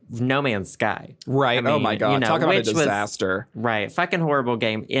No Man's Sky. Right. I mean, oh, my God. You know, talk about a disaster. Right. Fucking horrible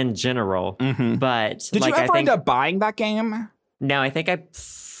game in general. But did you ever end up buying that game? No, I think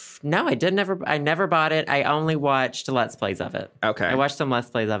No, I did never. I never bought it. I only watched Let's Plays of it. Okay. I watched some Let's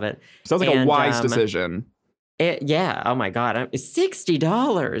Plays of it. Sounds like a wise decision. Yeah. Oh my God.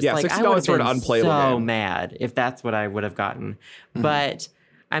 $60. Yeah, like, $60 for an unplayable game. So mad if that's what I would have gotten. But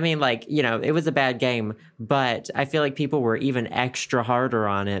I mean, like, you know, it was a bad game, but I feel like people were even extra harder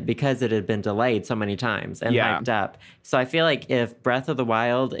on it because it had been delayed so many times and hyped up. So I feel like if Breath of the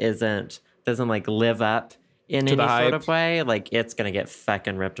Wild doesn't like live up in any sort of way, like, it's gonna get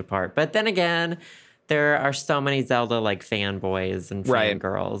fucking ripped apart. But then again, there are so many Zelda like fanboys and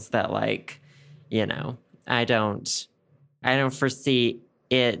fangirls that, like, you know, I don't foresee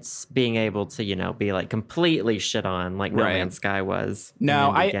it's being able to, you know, be like completely shit on like No Man's Sky was. No,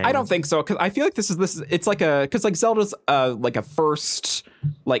 I don't think so, because I feel like this is it's like because like Zelda's like a first,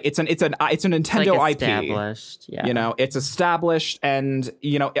 like it's a Nintendo like IP. Established, yeah. You know, it's established, and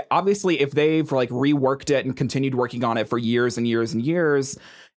you know, obviously if they've like reworked it and continued working on it for years and years and years,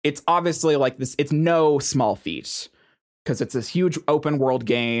 it's obviously like this. It's no small feat, because it's this huge open world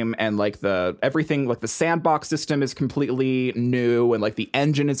game, and like everything, like the sandbox system is completely new, and like the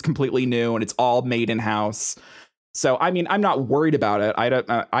engine is completely new, and it's all made in house. So I mean, I'm not worried about it.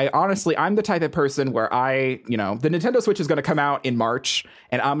 I honestly, I'm the type of person where you know, the Nintendo Switch is going to come out in March,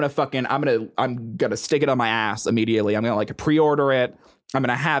 and I'm gonna stick it on my ass immediately. I'm gonna like pre-order it. I'm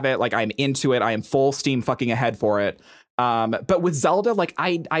gonna have it. Like, I'm into it. I am full steam fucking ahead for it. But with Zelda, like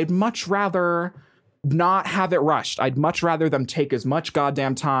I'd much rather not have it rushed. I'd much rather them take as much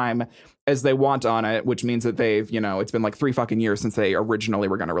goddamn time as they want on it, which means that they've, you know, it's been like 3 fucking years since they originally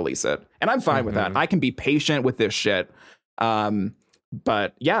were going to release it. And I'm fine with that. I can be patient with this shit.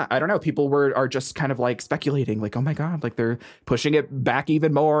 But yeah, I don't know. People are just kind of like speculating, like, oh my God, like they're pushing it back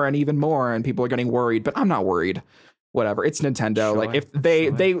even more, and people are getting worried, but I'm not worried. Whatever, it's Nintendo. Sure, like, if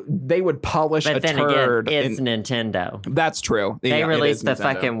they would polish a turd. Again, it's Nintendo. That's true. They released the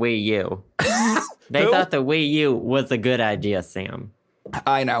fucking Wii U. They thought the Wii U was a good idea, Sam.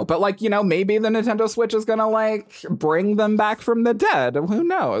 I know, but like, you know, maybe the Nintendo Switch is gonna like bring them back from the dead. Who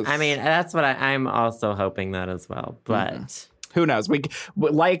knows? I mean, that's what I'm also hoping that as well. But who knows? We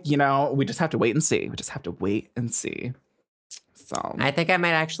like, you know, we just have to wait and see. So I think I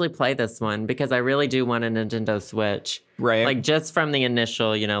might actually play this one because I really do want a Nintendo Switch. Right. Like, just from the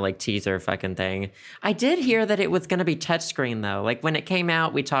initial, you know, like teaser fucking thing. I did hear that it was going to be touchscreen, though. Like, when it came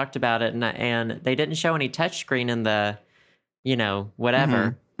out, we talked about it, and they didn't show any touchscreen in the, you know,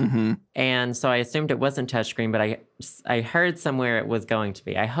 whatever. And so I assumed it wasn't touchscreen, but I heard somewhere it was going to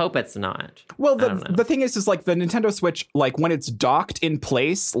be. I hope it's not. Well, the thing is like the Nintendo Switch, like when it's docked in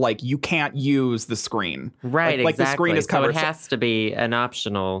place, like you can't use the screen. Right, like the screen is covered. So it has to be an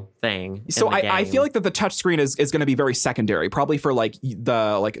optional thing. So I feel like that the touch screen is going to be very secondary, probably for like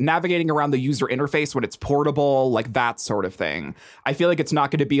the like navigating around the user interface when it's portable, like that sort of thing. I feel like it's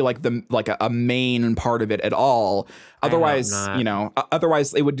not going to be like a main part of it at all. Otherwise, you know,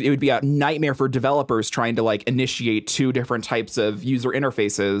 it would be a nightmare for developers trying to like initiate 2 different types of user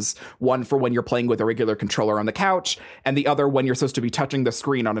interfaces. One for when you're playing with a regular controller on the couch, and the other when you're supposed to be touching the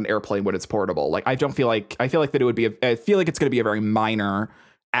screen on an airplane when it's portable. Like, I feel like that it would be I feel like it's going to be a very minor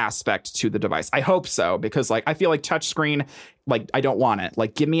aspect to the device. I hope so, because like I feel like touchscreen, like I don't want it.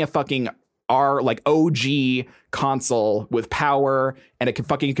 Like, give me a fucking OG console with power and a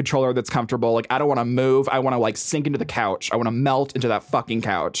fucking controller that's comfortable. Like, I don't want to move. I want to like sink into the couch. I want to melt into that fucking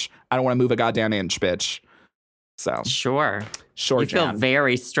couch. I don't want to move a goddamn inch, bitch. So sure, you Jan. feel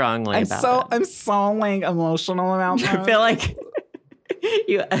very strongly about it. I'm so like emotional about that. I feel like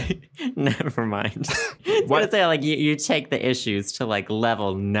you. Never mind. I was gonna say, like, you take the issues to like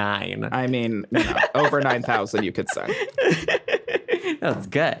level 9. I mean, you know, over 9,000, you could say. That's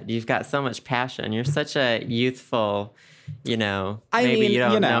good. You've got so much passion. You're such a youthful, you know. I mean, you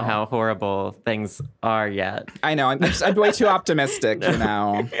don't know how horrible things are yet. I know. I'm way too optimistic, you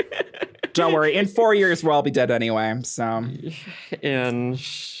know. Don't worry. In 4 years, we'll all be dead anyway. So, oh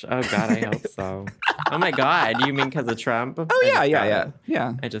God, I hope so. Oh my God, you mean because of Trump? Oh yeah.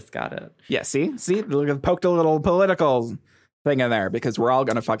 I just got it. Yeah. See, look, poked a little political thing in there because we're all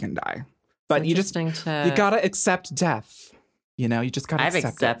gonna fucking die. But you gotta accept death. You know, you just gotta accept it.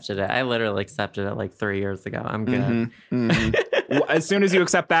 I've accepted it. I literally accepted it like 3 years ago. I'm good. Well, as soon as you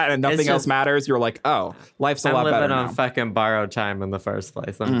accept that and nothing else matters, you're like, oh, life's a lot better now. I'm living on fucking borrowed time in the first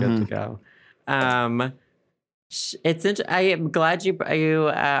place. I'm good to go. I am glad you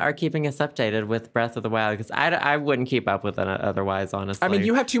are keeping us updated with Breath of the Wild because I wouldn't keep up with it otherwise, honestly. I mean,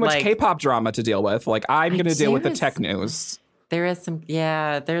 you have too much K-pop drama to deal with. Like, I'm going to deal with the tech news. There is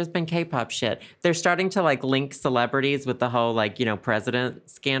there's been K-pop shit. They're starting to like link celebrities with the whole like, president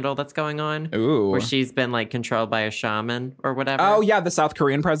scandal that's going on. Ooh. Where she's been like controlled by a shaman or whatever. Oh yeah, the South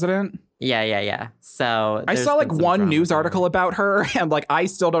Korean president? Yeah. So I saw like one news article about her and like I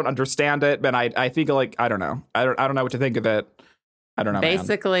still don't understand it, but I think like I don't know. I don't know what to think of it. I don't know.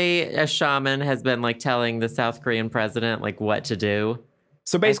 Basically, a shaman has been like telling the South Korean president like what to do.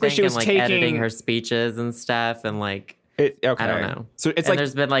 So basically she was taking editing her speeches and stuff and like okay. I don't know. So it's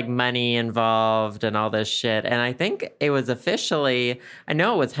there's been like money involved and all this shit. And I think it was officially, I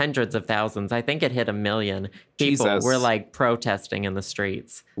know it was hundreds of thousands. I think it hit 1 million people were like protesting in the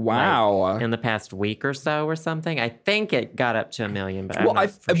streets. Wow. Like, in the past week or so or something. I think it got up to 1 million, but I'm not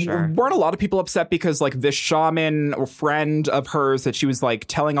for sure. Weren't a lot of people upset because like this shaman or friend of hers that she was like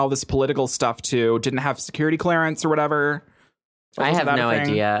telling all this political stuff to didn't have security clearance or whatever? I have no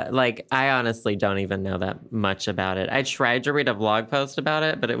idea. Like, I honestly don't even know that much about it. I tried to read a blog post about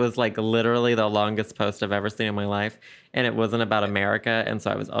it, but it was like literally the longest post I've ever seen in my life. And it wasn't about America. And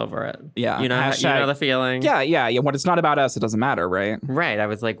so I was over it. Yeah. You know the feeling? Yeah. When it's not about us, it doesn't matter, right? Right. I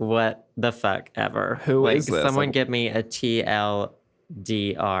was like, what the fuck ever? Who is this? Someone give me a TLDR.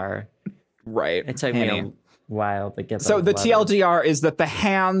 Right. It took me a while to get so the TLDR is that the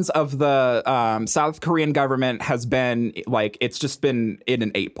hands of the South Korean government has been like it's just been in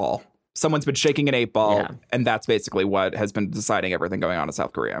an 8-ball. Someone's been shaking an 8-ball, and that's basically what has been deciding everything going on in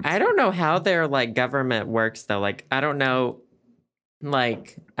South Korea. I don't know how their like government works though. Like I don't know.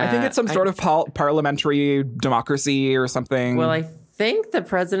 Like I think it's some sort of parliamentary democracy or something. Well, I think the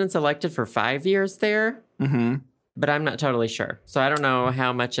president's elected for 5 years there, but I'm not totally sure. So I don't know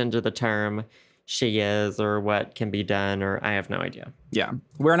how much into the term she is or what can be done, or I have no idea. Yeah.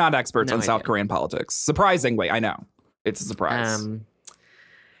 We're not experts on South Korean politics. Surprisingly, I know. It's a surprise.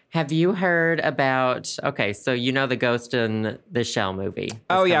 Have you heard about, so you know the Ghost in the Shell movie?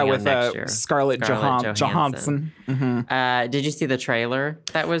 Oh, yeah, with Scarlett Johansson. Did you see the trailer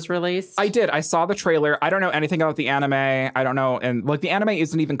that was released? I did. I saw the trailer. I don't know anything about the anime. I don't know. And like the anime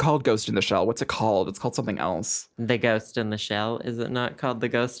isn't even called Ghost in the Shell. What's it called? It's called something else. The Ghost in the Shell? Is it not called The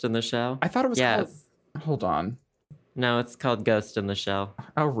Ghost in the Shell? I thought it was called... Hold on. No, it's called Ghost in the Shell.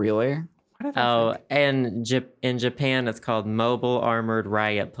 Oh, really? And in Japan, it's called Mobile Armored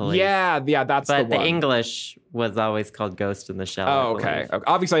Riot Police. Yeah, that's the one. But the English was always called Ghost in the Shell. Oh, okay.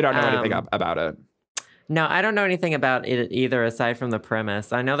 Obviously, I don't know anything about it. No, I don't know anything about it either, aside from the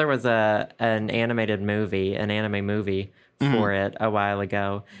premise. I know there was an anime movie for it a while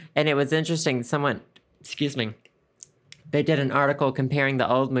ago. And it was interesting. They did an article comparing the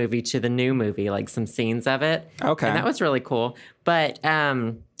old movie to the new movie, like some scenes of it. Okay. And that was really cool. But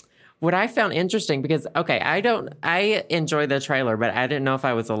what I found interesting, because, I enjoy the trailer, but I didn't know if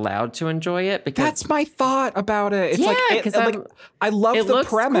I was allowed to enjoy it. Because that's my thought about it. It's I love the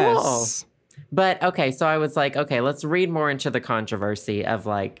premise. Cool. But, so I was like, let's read more into the controversy of,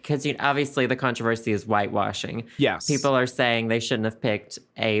 like, because obviously the controversy is whitewashing. Yes. People are saying they shouldn't have picked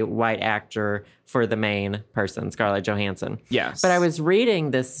a white actor for the main person, Scarlett Johansson. Yes. But I was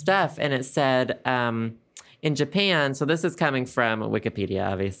reading this stuff, and it said, in Japan, so this is coming from Wikipedia,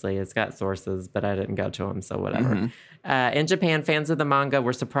 obviously. It's got sources, but I didn't go to them, so whatever. In Japan, fans of the manga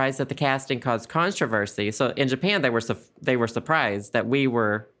were surprised that the casting caused controversy. So in Japan, they were surprised that we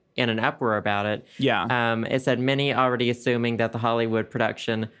were in an uproar about it. Yeah. It said many already assuming that the Hollywood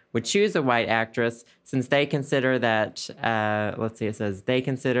production would choose a white actress since they consider that, it says, they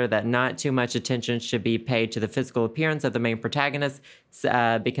consider that not too much attention should be paid to the physical appearance of the main protagonist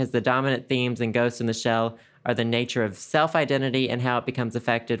because the dominant themes in Ghost in the Shell are the nature of self-identity and how it becomes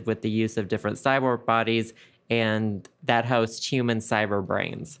affected with the use of different cyborg bodies and that host human cyber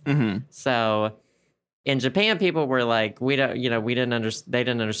brains. So in Japan, people were like, they didn't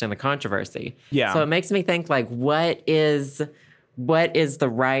understand the controversy. Yeah. So it makes me think, like, what is the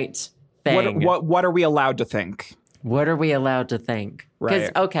right thing? What are we allowed to think? What are we allowed to think?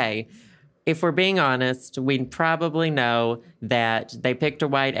 Right. Because, if we're being honest, we probably know that they picked a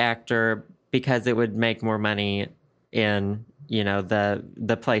white actor because it would make more money in,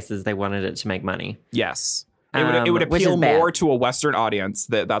 the places they wanted it to make money. Yes. It would appeal more to a Western audience.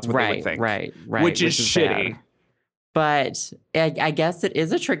 That's what they would think. Right. Which is shitty. Bad. But I guess it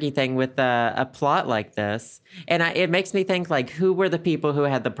is a tricky thing with a plot like this. And it makes me think, like, who were the people who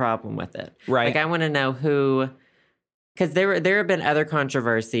had the problem with it? Right. Like, I want to know who... Because there have been other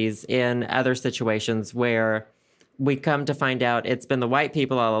controversies in other situations where we come to find out it's been the white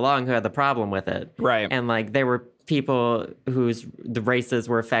people all along who had the problem with it. Right. And, like, there were people the races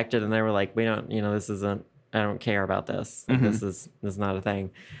were affected, and they were like, we don't, this isn't... I don't care about this. Like, this is not a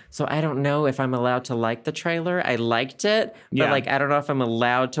thing. So I don't know if I'm allowed to like the trailer. I liked it, but like I don't know if I'm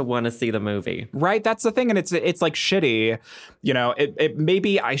allowed to want to see the movie. Right, that's the thing, and it's like shitty. It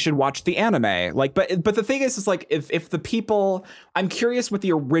maybe I should watch the anime. Like, but the thing is like if the people, I'm curious what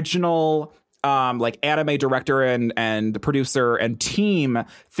the original like anime director and producer and team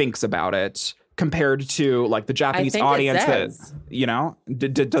thinks about it compared to like the Japanese audience that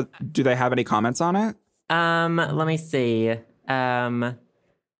do they have any comments on it? Let me see. I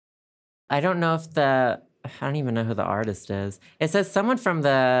don't know if I don't even know who the artist is. It says someone from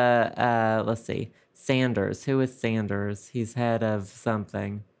the, let's see, Sanders. Who is Sanders? He's head of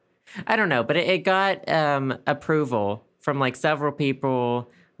something. I don't know, but it got approval from like several people.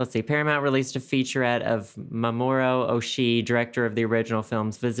 Let's see, Paramount released a featurette of Mamoru Oshii, director of the original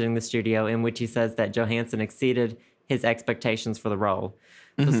films, visiting the studio, in which he says that Johansson exceeded his expectations for the role.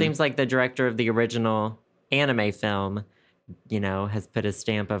 So it seems like the director of the original anime film, has put his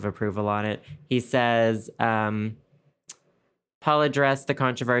stamp of approval on it. He says, Paul addressed the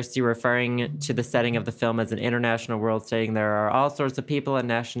controversy, referring to the setting of the film as an international world, stating there are all sorts of people and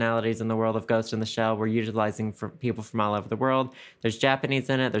nationalities in the world of Ghost in the Shell. We're utilizing for people from all over the world. There's Japanese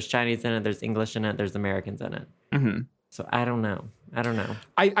in it, there's Chinese in it, there's English in it, there's Americans in it. Mm-hmm. So I don't know.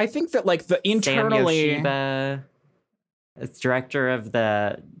 I think that like the internally... Sam Yoshiba, it's director of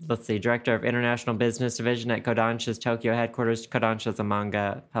International Business Division at Kodansha's Tokyo headquarters. Kodansha is a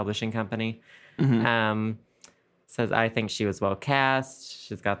manga publishing company. Says, I think she was well cast.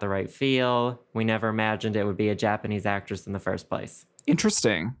 She's got the right feel. We never imagined it would be a Japanese actress in the first place.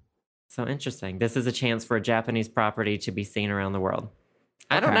 Interesting. So interesting. This is a chance for a Japanese property to be seen around the world.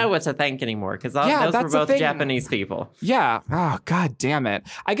 I don't know what to think anymore, because those were both Japanese people. Yeah. Oh, God damn it.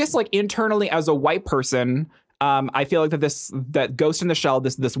 I guess like internally as a white person... I feel like that Ghost in the Shell,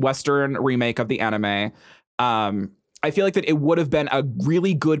 this Western remake of the anime, I feel like that it would have been a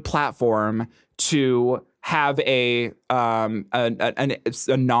really good platform to have a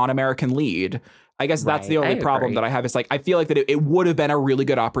non-American lead. I guess that's the only problem that I have. Is like I feel like that it would have been a really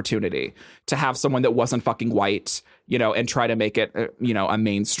good opportunity to have someone that wasn't fucking white, and try to make it, a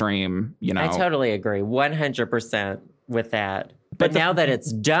mainstream. I totally agree, 100% with that. But now that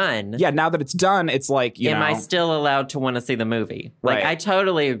it's done... Yeah, now that it's done, it's like, Am I still allowed to want to see the movie? Like, right. I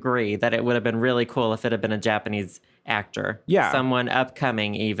totally agree that it would have been really cool if it had been a Japanese actor. Yeah. Someone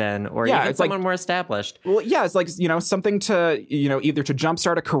upcoming even, or even someone more established. Well, yeah, it's like, something to, either to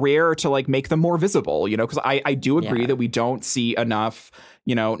jumpstart a career or to, like, make them more visible, because I do agree that we don't see enough,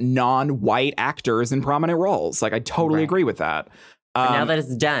 non-white actors in prominent roles. Like, I totally agree with that. But now that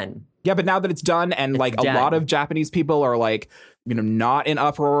it's done... Yeah, but now that it's done and a lot of Japanese people are like, not in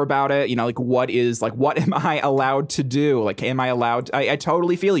uproar about it, like what am I allowed to do? Like, am I allowed? I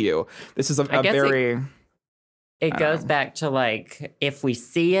totally feel you. This is a very... It goes back to like, if we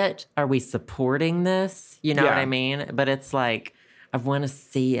see it, are we supporting this? You know what I mean? But it's like, I want to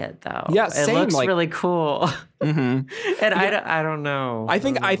see it though. Yeah, same. It looks really cool. And I don't know. I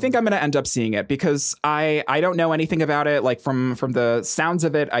think I'm going to end up seeing it because I don't know anything about it. Like from the sounds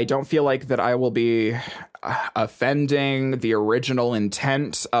of it, I don't feel like that I will be offending the original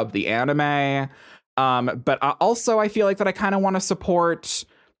intent of the anime. But also I feel like that I kind of want to support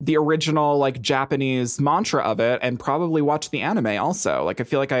the original like Japanese mantra of it and probably watch the anime also. Like I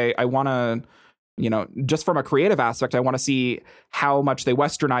feel like I want to, just from a creative aspect, I want to see how much they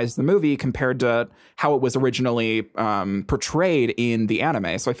westernized the movie compared to how it was originally portrayed in the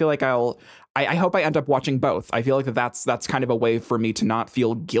anime. So I feel like I hope I end up watching both. I feel like that's kind of a way for me to not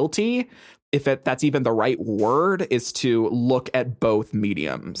feel guilty, if that's even the right word, is to look at both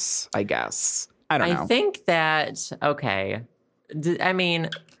mediums, I guess. I don't know. I think that, okay. I mean,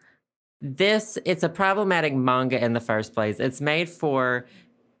 it's a problematic manga in the first place. It's made for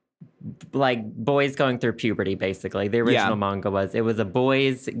like boys going through puberty, basically. The original manga was. It was a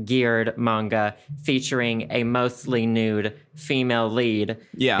boys geared manga featuring a mostly nude female lead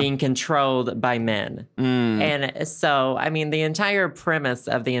being controlled by men. And so, I mean, the entire premise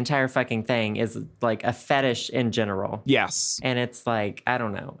of the entire fucking thing is like a fetish in general. Yes. And it's like, I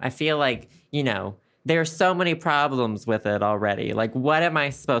don't know. I feel like, you know, there are so many problems with it already. Like, what am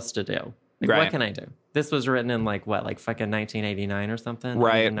I supposed to do? Like, what can I do? This was written in like fucking 1989 or something? Right.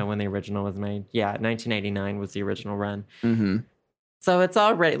 I don't even know when the original was made. Yeah, 1989 was the original run. Mm-hmm. So it's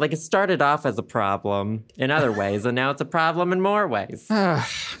already, like, it started off as a problem in other ways, and now it's a problem in more ways.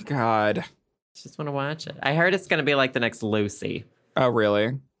 God. Just want to watch it. I heard it's going to be like the next Lucy. Oh,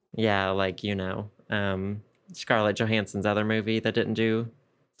 really? Yeah, like, you know, Scarlett Johansson's other movie that didn't do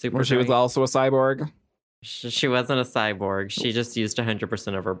super Where she was also a cyborg? She wasn't a cyborg. She just used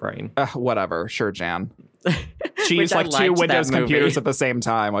 100% of her brain. Whatever. Sure, Jan. She used like 2 Windows computers at the same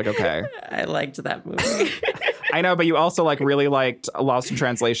time. Like, okay. I liked that movie. I know, but you also like really liked Lost in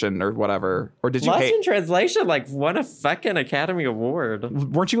Translation or whatever. Or did you Lost in Translation like won a fucking Academy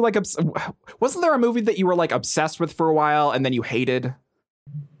Award. Weren't you like wasn't there a movie that you were like obsessed with for a while and then you hated?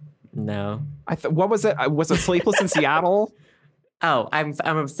 No. What was it? Was it Sleepless in Seattle? Oh, I'm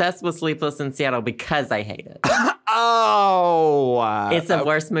obsessed with Sleepless in Seattle because I hate it. It's the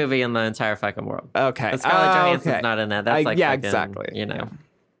worst movie in the entire fucking world. Okay. But Scarlett Johansson's not in that. That's like fucking, exactly. You know.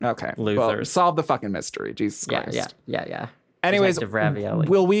 Yeah. Okay. Losers. Well, solve the fucking mystery. Jesus Christ. Yeah. Anyways,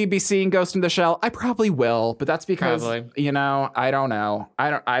 will we be seeing Ghost in the Shell? I probably will, but that's because, you know, I don't know.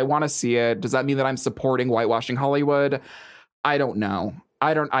 I want to see it. Does that mean that I'm supporting whitewashing Hollywood? I don't know.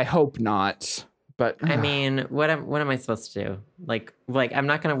 I hope not. But I mean, what am I supposed to do? Like I'm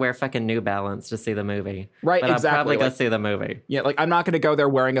not going to wear fucking New Balance to see the movie. Right, but exactly. I'll probably go see the movie. Yeah, like I'm not going to go there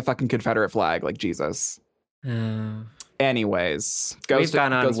wearing a fucking Confederate flag, like Jesus. Anyways. We've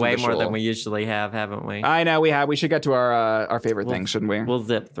gone on way more than we usually have, haven't we? I know we have. We should get to our favorite things, shouldn't we? We'll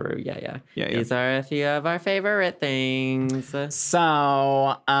zip through. Yeah. These are a few of our favorite things.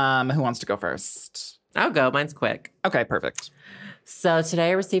 So, who wants to go first? I'll go. Mine's quick. Okay, perfect. So today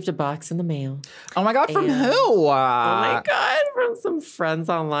I received a box in the mail. Oh my God, from who? Oh my God, from some friends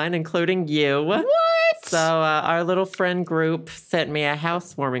online, including you. What? So our little friend group sent me a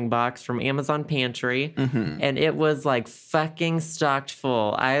housewarming box from Amazon Pantry, and it was like fucking stocked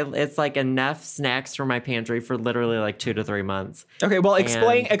full. It's like enough snacks for my pantry for literally like 2 to 3 months. Okay, well,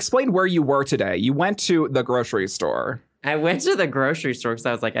 explain where you were today. You went to the grocery store. I went to the grocery store because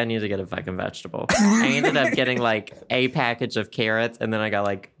I was like, I need to get a fucking vegetable. I ended up getting like a package of carrots, and then I got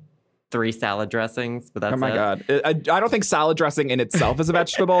like 3 salad dressings, but that's it. Oh my God. I don't think salad dressing in itself is a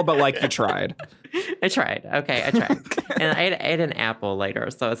vegetable, but like you tried. I tried. Okay, I tried. And I ate an apple later,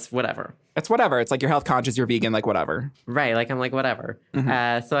 so it's whatever. It's whatever. It's like you're health conscious, you're vegan, like whatever. Right, like I'm like whatever.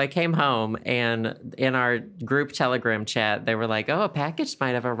 So I came home, and in our group Telegram chat, they were like, oh, a package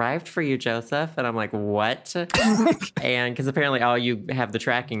might have arrived for you, Joseph. And I'm like, what? And because apparently all you have the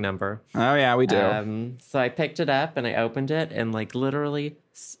tracking number. Oh, yeah, we do. So I picked it up, and I opened it, and like literally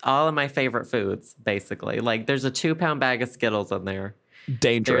all of my favorite foods, basically. Like there's a 2-pound bag of Skittles in there.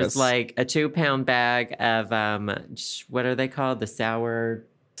 Dangerous. There's like a 2-pound bag of what are they called? The Sour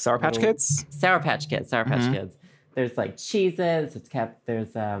Patch Kids? Sour Patch Kids. There's like Cheez-Its.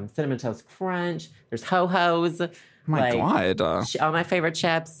 There's Cinnamon Toast Crunch. There's Ho-Hos. Oh my God. All my favorite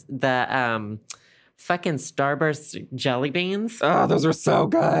chips. The fucking Starburst jelly beans. Oh, those are so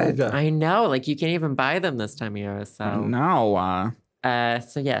good. I know. Like you can't even buy them this time of year. So no.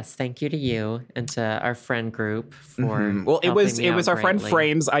 So yes, thank you to you and to our friend group for. Well, it was our friend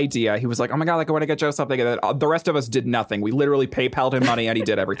Frame's idea. He was like, "Oh my God, like I want to get Joe something," and then the rest of us did nothing. We literally PayPal'd him money, and he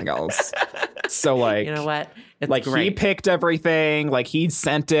did everything else. So like, you know what? It's like great. He picked everything. Like he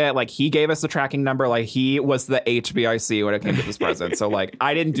sent it. Like he gave us the tracking number. Like he was the HBIC when it came to this present. So like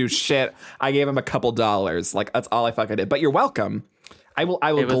I didn't do shit. I gave him a couple dollars. Like that's all I fucking did. But you're welcome. I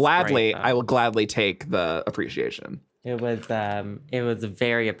will gladly take the appreciation. It was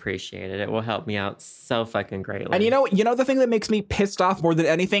very appreciated. It will help me out so fucking greatly. And you know the thing that makes me pissed off more than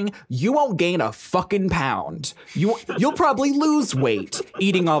anything? You won't gain a fucking pound. You'll probably lose weight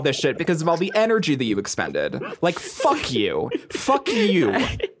eating all this shit because of all the energy that you expended. Like, fuck you. Fuck you.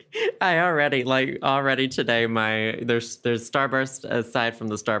 I already today there's Starburst aside from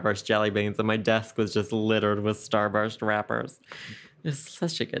the Starburst jelly beans, and my desk was just littered with Starburst wrappers. It's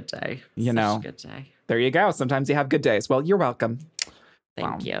such a good day. Such a good day. There you go. Sometimes you have good days. Well, you're welcome.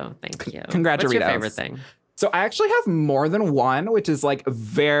 Thank you. Congratulations. What's your favorite thing? So I actually have more than one, which is like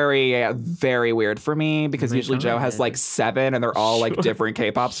very, very weird for me because usually Joe has like 7 and they're all like different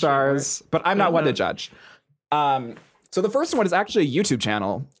K-pop stars. But I'm not one to judge. So the first one is actually a YouTube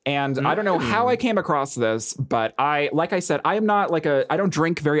channel, and I don't know how I came across this, but like I said, I am not like I don't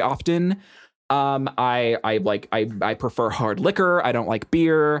drink very often. I prefer hard liquor. I don't like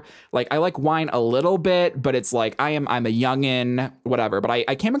beer. Like I like wine a little bit, but it's like I'm a youngin, whatever. But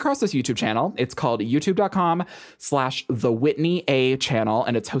I came across this YouTube channel. It's called youtube.com/The Whitney A channel.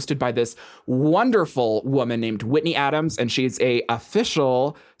 And it's hosted by this wonderful woman named Whitney Adams. And she's a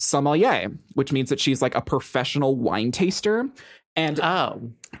official sommelier, which means that she's like a professional wine taster. And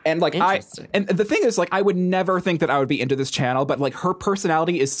like and the thing is, like, I would never think that I would be into this channel, but like her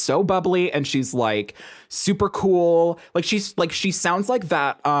personality is so bubbly and she's like super cool. Like she sounds like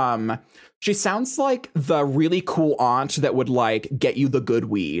that. She sounds like the really cool aunt that would like get you the good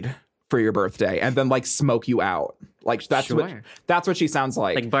weed for your birthday and then like smoke you out. Like that's what she sounds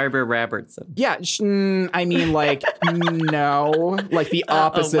like Barbara Robertson. Yeah, I mean, like no, like the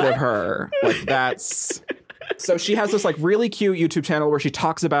opposite of her. Like that's. So she has this like really cute YouTube channel where she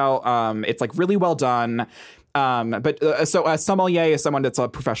talks about it's like really well done. So a sommelier is someone that's a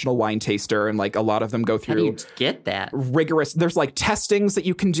professional wine taster, and like a lot of them go through. How do you get that? Rigorous. There's like testings that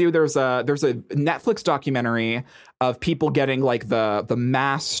you can do. There's a Netflix documentary of people getting like the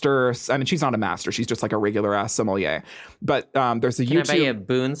master. I mean, she's not a master. She's just like a regular ass sommelier. But there's a YouTube. Can I buy you a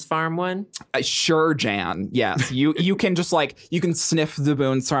Boone's Farm one? Sure, Jan. Yes, you can just like you can sniff the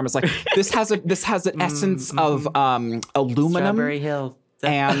Boone's Farm. It's like this has an essence of aluminum, Strawberry Hill,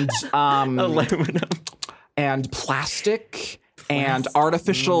 and aluminum. And plastic and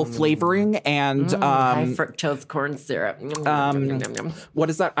artificial flavoring and high fructose corn syrup. What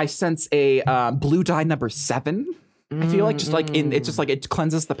is that? I sense a blue dye number 7. I feel like just like it's just like it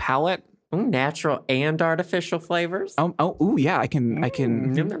cleanses the palate. Natural and artificial flavors. Yeah, I can.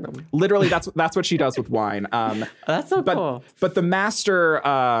 Literally, that's what she does with wine. That's so cool. But the master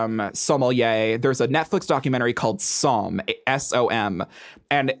sommelier, there's a Netflix documentary called Somm, SOM,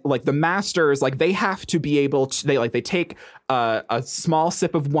 and like the masters, like they have to be able to. They take a small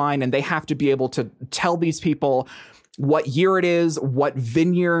sip of wine and they have to be able to tell these people what year it is, what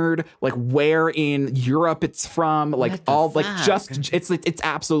vineyard, like where in Europe it's from, like all fuck? Like just it's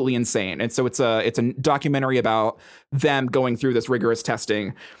absolutely insane. And so it's a documentary about them going through this rigorous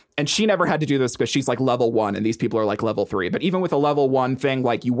testing. And she never had to do this because she's like level 1 and these people are like level 3. But even with a level 1 thing,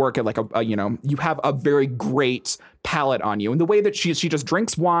 like you work at like you have a very great palate on you. And the way that she just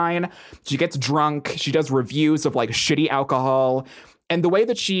drinks wine, she gets drunk, she does reviews of like shitty alcohol. And the way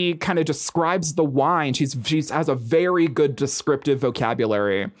that she kind of describes the wine, she has a very good descriptive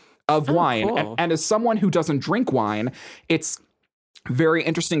vocabulary of wine. Cool. And as someone who doesn't drink wine, it's very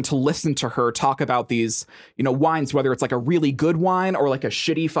interesting to listen to her talk about these, wines, whether it's like a really good wine or like a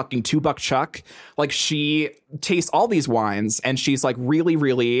shitty fucking $2 chuck. Like she tastes all these wines and she's like really,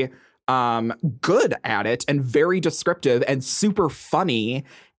 really good at it and very descriptive and super funny.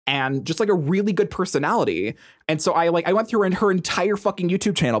 And just like a really good personality. And so I went through her entire fucking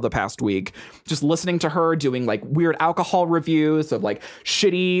YouTube channel the past week, just listening to her doing like weird alcohol reviews of like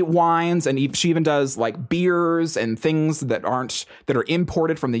shitty wines. And she even does like beers and things that are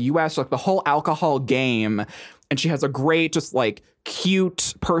imported from the US, like the whole alcohol game. And she has a great, just like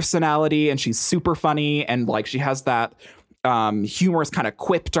cute personality and she's super funny. And like she has that humorous kind of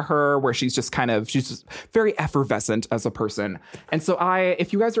quip to her where she's just very effervescent as a person. And so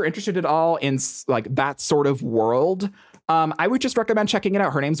if you guys are interested at all in like that sort of world, I would just recommend checking it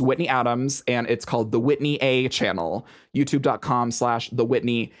out. Her name's Whitney Adams and it's called The Whitney A channel, youtube.com/The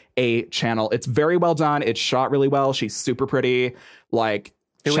Whitney A channel. It's very well done. It's shot really well. She's super pretty. Like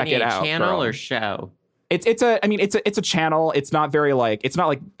The check Whitney it out. Channel girl. Or show? It's a channel. It's not very like, it's not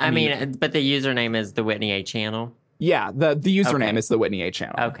like, but the username is The Whitney A channel. Yeah, the username is The Whitney A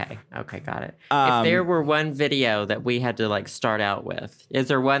channel. Okay, got it. If there were one video that we had to like start out with, is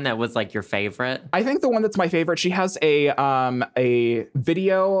there one that was like your favorite? I think the one that's my favorite, she has a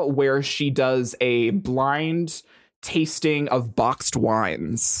video where she does a blind tasting of boxed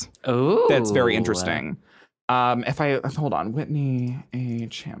wines. Oh, that's very interesting. Hold on, Whitney A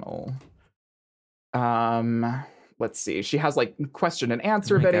channel. Let's see. She has like question and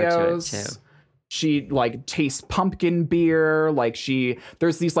answer videos. She like tastes pumpkin beer. Like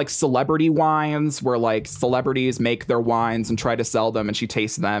there's these like celebrity wines where like celebrities make their wines and try to sell them and she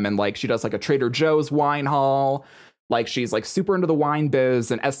tastes them. And like she does like a Trader Joe's wine haul. Like she's like super into the wine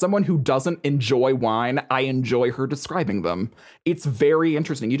biz. And as someone who doesn't enjoy wine, I enjoy her describing them. It's very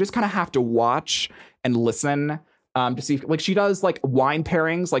interesting. You just kind of have to watch and listen to see like she does like wine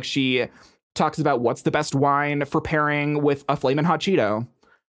pairings. Like she talks about what's the best wine for pairing with a Flamin' Hot Cheeto.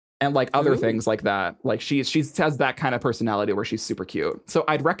 And like other things like that. Like she has that kind of personality where she's super cute. So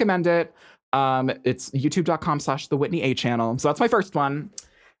I'd recommend it. It's youtube.com/The Whitney A channel. So that's my first one.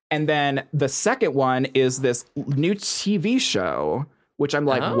 And then the second one is this new TV show, which I'm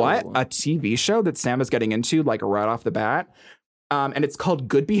like, what? A TV show that Sam is getting into, like, right off the bat? And it's called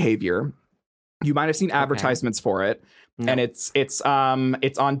Good Behavior. You might have seen advertisements for it. No. And it's on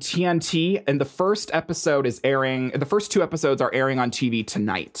TNT, and the first two episodes are airing on TV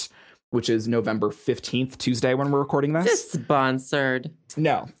tonight, which is November 15th, Tuesday, when we're recording this. Is this sponsored?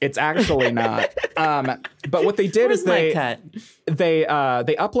 No, it's actually not. But what they did is they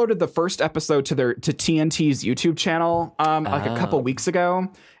uploaded the first episode to TNT's YouTube channel like a couple weeks ago.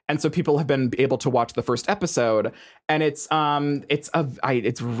 And so people have been able to watch the first episode, and it's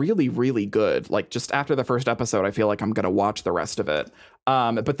really, really good. Like, just after the first episode, I feel like I'm going to watch the rest of it.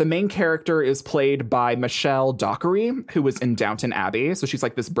 But the main character is played by Michelle Dockery, who was in Downton Abbey. So she's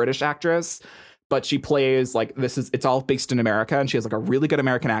like this British actress, but she plays like it's all based in America, and she has like a really good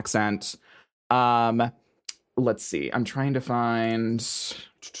American accent. Let's see. I'm trying to find.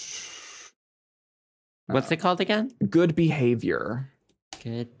 What's it called again? Good Behavior.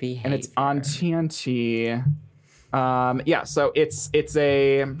 Good Behavior. And it's on TNT. So it's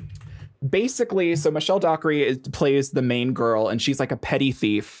a basically, so Michelle Dockery plays the main girl, and she's like a petty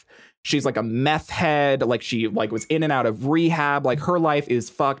thief. She's like a meth head, like she like was in and out of rehab, like her life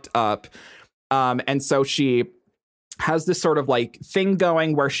is fucked up. And so she has this sort of like thing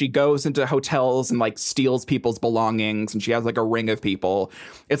going where she goes into hotels and like steals people's belongings, and she has like a ring of people.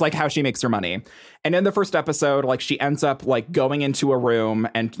 It's like how she makes her money. And in the first episode, like she ends up like going into a room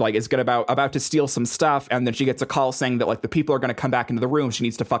and like is about to steal some stuff, and then she gets a call saying that like the people are going to come back into the room. She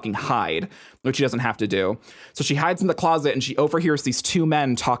needs to fucking hide, which she doesn't have to do. So she hides in the closet, and she overhears these two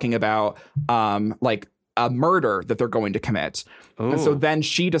men talking about like a murder that they're going to commit. Ooh. And so then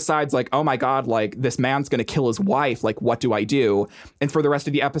she decides like, oh my God, like this man's going to kill his wife. Like, what do I do? And for the rest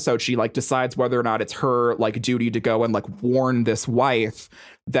of the episode, she like decides whether or not it's her like duty to go and like warn this wife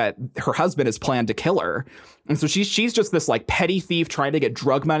that her husband has planned to kill her. And so she's just this like petty thief trying to get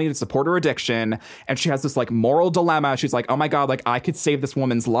drug money to support her addiction. And she has this like moral dilemma. She's like, oh my God, like I could save this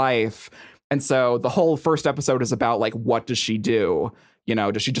woman's life. And so the whole first episode is about like, what does she do? You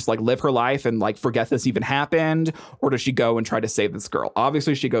know, does she just like live her life and like forget this even happened? Or does she go and try to save this girl?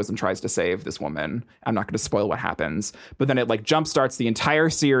 Obviously, she goes and tries to save this woman. I'm not going to spoil what happens. But then it like jumpstarts the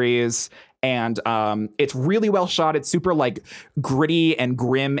entire series. And it's really well shot. It's super like gritty and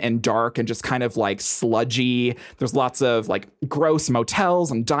grim and dark and just kind of like sludgy. There's lots of like gross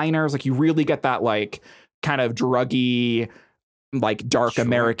motels and diners. Like you really get that like kind of druggy, like dark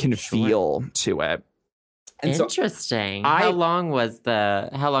American feel to it. And interesting. So how long's the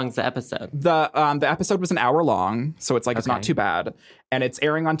episode? The episode was an hour long, so it's like it's not too bad. And it's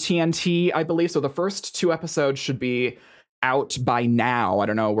airing on TNT, I believe. So the first two episodes should be out by now. I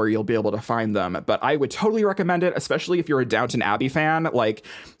don't know where you'll be able to find them, but I would totally recommend it, especially if you're a Downton Abbey fan. Like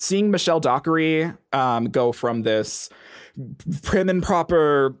seeing Michelle Dockery go from this prim and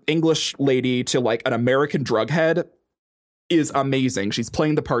proper English lady to like an American drug head is amazing. She's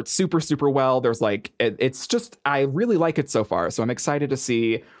playing the part super, super well. There's like, it's just, I really like it so far. So I'm excited to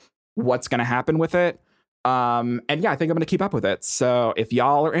see what's going to happen with it. And yeah, I think I'm going to keep up with it. So if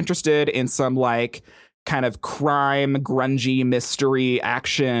y'all are interested in some like kind of crime, grungy, mystery,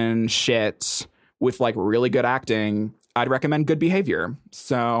 action shit with like really good acting, I'd recommend Good Behavior.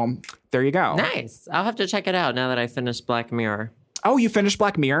 So there you go. Nice. I'll have to check it out now that I finished Black Mirror. Oh, you finished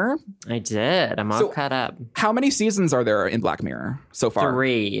Black Mirror? I did. I'm all caught up. How many seasons are there in Black Mirror so far?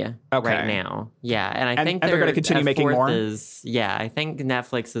 3 right now. Yeah, and I think they're going to continue making more? I think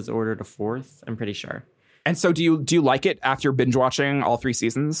Netflix has ordered a 4th. I'm pretty sure. And so do you like it after binge watching all 3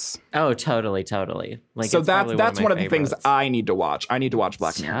 seasons? Oh, totally. Like, so that's one of the things I need to watch. I need to watch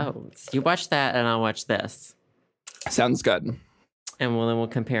Black Mirror. You watch that and I'll watch this. Sounds good. And then we'll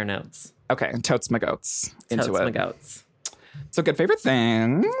compare notes. Okay, totes my goats. Totes my goats. So good favorite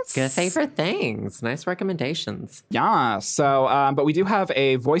things. Nice recommendations. Yeah. So, but we do have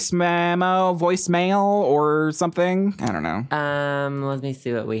a voicemail or something. I don't know. Let me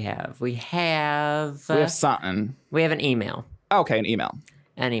see what we have. We have something. We have an email. Okay, an email.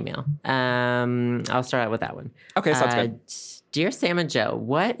 I'll start out with that one. Okay, sounds good. Dear Sam and Joe,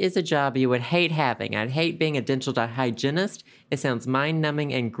 what is a job you would hate having? I'd hate being a dental hygienist. It sounds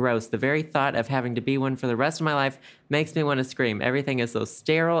mind-numbing and gross. The very thought of having to be one for the rest of my life makes me want to scream. Everything is so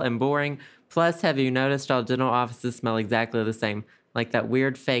sterile and boring. Plus, have you noticed all dental offices smell exactly the same? Like that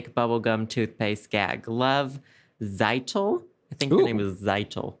weird fake bubblegum toothpaste gag. Love, Zeitel? I think her name is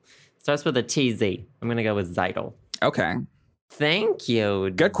Zeitel. Starts with a TZ. I'm going to go with Zeitel. Okay. Thank you.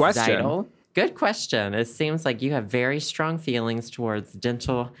 Good question. Zeitel. Good question. It seems like you have very strong feelings towards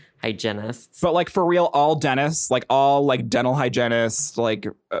dental hygienists. But like for real, all dentists, like all like dental hygienists, like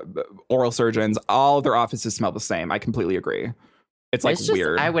oral surgeons, all of their offices smell the same. I completely agree. It's like just,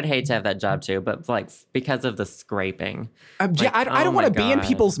 weird. I would hate to have that job too, but like because of the scraping. Yeah, I don't want to be in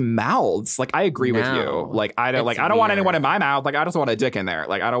people's mouths. Like I agree with you. Like I don't want anyone in my mouth. Like I just want a dick in there.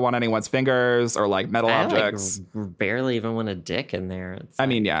 Like I don't want anyone's fingers or like metal objects. Like, barely even want a dick in there. I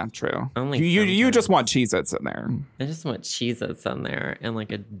mean, yeah, true. You just want Cheez-Its in there. I just want Cheez-Its in there and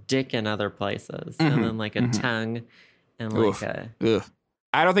like a dick in other places, and then like a tongue and like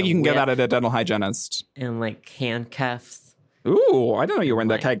I don't think you can get that at a dental hygienist. And like handcuffs. Ooh, I didn't know you were in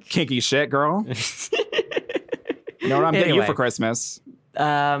that kind of kinky shit, girl. You know what I'm getting you for Christmas?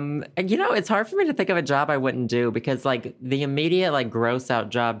 It's hard for me to think of a job I wouldn't do because like the immediate like gross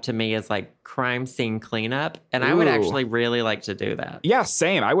out job to me is like crime scene cleanup. And I would actually really like to do that. Yeah,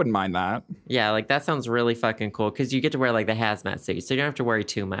 same. I wouldn't mind that. Yeah, like that sounds really fucking cool because you get to wear like the hazmat suit. So you don't have to worry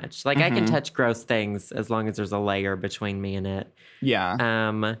too much. Like I can touch gross things as long as there's a layer between me and it.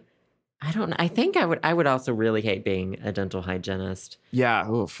 Yeah. I don't know. I think I would also really hate being a dental hygienist. Yeah.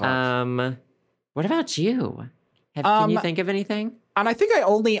 Oh, fuck. What about you? Can you think of anything? And I think I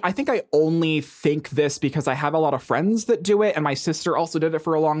only think this because I have a lot of friends that do it, and my sister also did it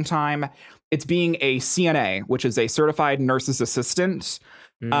for a long time. It's being a CNA, which is a certified nurse's assistant.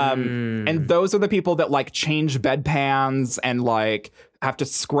 And those are the people that like change bedpans and like have to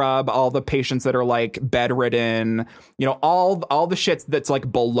scrub all the patients that are like bedridden, you know, all the shit that's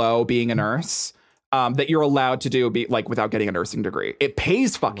like below being a nurse, that you're allowed to do without getting a nursing degree. It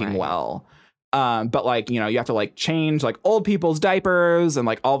pays fucking well. But like, you know, you have to like change like old people's diapers and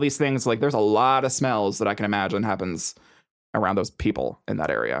like all these things. Like there's a lot of smells that I can imagine happens around those people in that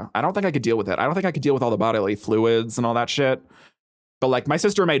area. I don't think I could deal with it. I don't think I could deal with all the bodily fluids and all that shit. But like my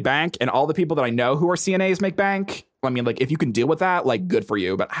sister made bank, and all the people that I know who are CNAs make bank. I mean, like if you can deal with that, like good for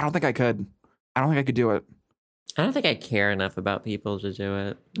you. But I don't think I could. I don't think I could do it. I don't think I care enough about people to do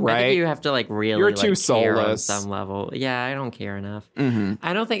it. Right? I think you have to like really You're too care on soulless. some level. Yeah, I don't care enough. Mm-hmm.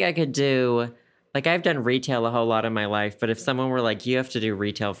 I don't think I could do. Like, I've done retail a whole lot in my life, but if someone were like, you have to do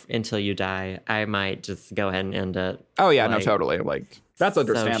retail until you die, I might just go ahead and end it. Oh, yeah, no, totally. Like, that's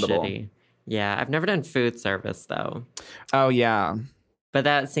understandable. So yeah, I've never done food service, though. Oh, yeah. But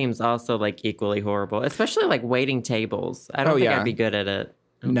that seems also, like, equally horrible, especially, like, waiting tables. I don't think I'd be good at it.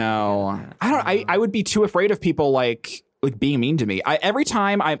 No. I would be too afraid of people, like being mean to me. Every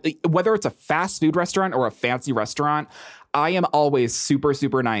time whether it's a fast food restaurant or a fancy restaurant, I am always super,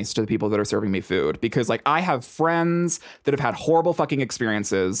 super nice to the people that are serving me food because, like, I have friends that have had horrible fucking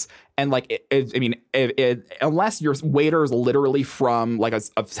experiences. And, like, unless your waiter is literally from, like, a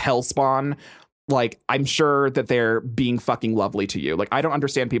hellspawn, like, I'm sure that they're being fucking lovely to you. Like, I don't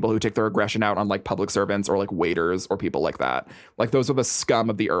understand people who take their aggression out on, like, public servants or, like, waiters or people like that. Like, those are the scum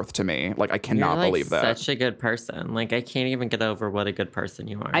of the earth to me. Like, I cannot believe that. Such a good person. Like, I can't even get over what a good person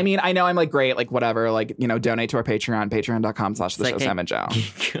you are. I mean, I know I'm, like, great, like, whatever. Like, you know, donate to our Patreon,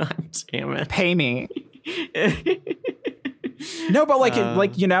 patreon.com/theshowsamandjoe. God damn it. Pay me. No, but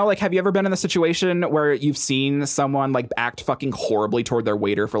like, you know, like, have you ever been in a situation where you've seen someone, like, act fucking horribly toward their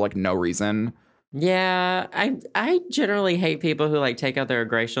waiter for, like, no reason? Yeah, I generally hate people who like take out their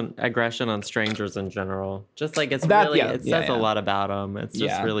aggression on strangers in general. Just like it says a lot about them. It's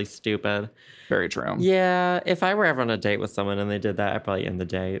just really stupid. Very true. Yeah, if I were ever on a date with someone and they did that, I'd probably end the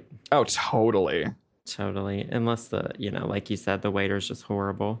date. Oh, totally. Unless like you said, the waiter's just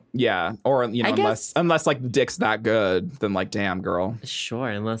horrible. Yeah, or you know, unless like the dick's that good, then like, damn, girl. Sure,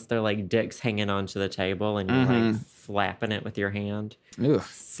 unless they're like dicks hanging onto the table and you're like flapping it with your hand. Ugh.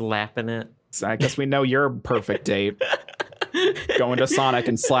 Slapping it. So I guess we know your perfect date. Going to Sonic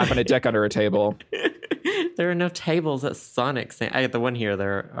and slapping a dick under a table. There are no tables at Sonic. The one here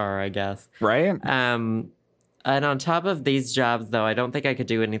there are, I guess. Right? And on top of these jobs, though, I don't think I could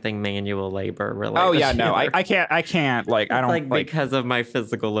do anything manual labor related. Oh, yeah, no. I can't. Like, I don't... Like, because of my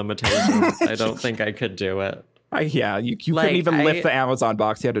physical limitations, I don't think I could do it. You couldn't even lift the Amazon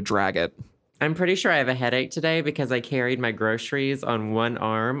box. You had to drag it. I'm pretty sure I have a headache today because I carried my groceries on one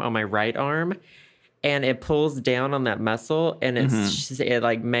arm, on my right arm, and it pulls down on that muscle, and it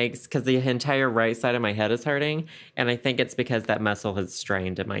like makes, because the entire right side of my head is hurting, and I think it's because that muscle has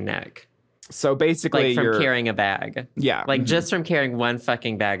strained in my neck. So basically, like from carrying a bag. Yeah. Like just from carrying one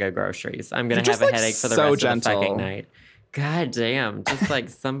fucking bag of groceries. I'm going to have a headache for the rest of the fucking night. God damn. Just like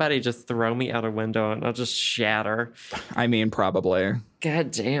somebody just throw me out a window and I'll just shatter. I mean, probably.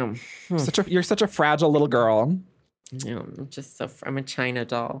 God damn. You're such a fragile little girl. I'm just I'm a China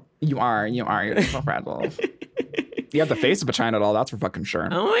doll. You are. You're so fragile. You have the face of a China doll, that's for fucking sure.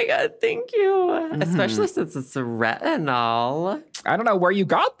 Oh my God, thank you. Especially since it's a retinol. I don't know where you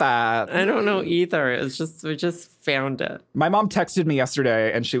got that. I don't know either. It's just, we just found it. My mom texted me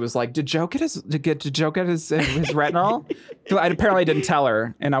yesterday and she was like, did Joe get his retinol? I apparently didn't tell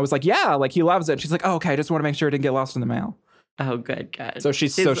her. And I was like, yeah, like he loves it. She's like, oh, okay, I just want to make sure it didn't get lost in the mail. Oh, good. So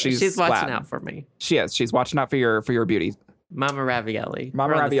she's watching out for me. She is. She's watching out for your beauty. Mama Ravioli.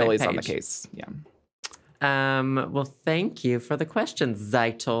 Mama Ravioli's on the case. Yeah. Well, thank you for the questions,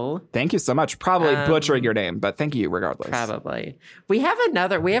 Zeitel. Thank you so much. Probably butchering your name, but thank you regardless. Probably. We have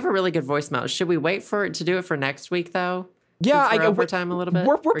a really good voicemail. Should we wait for it to do it for next week, though? Yeah, I go over time a little bit.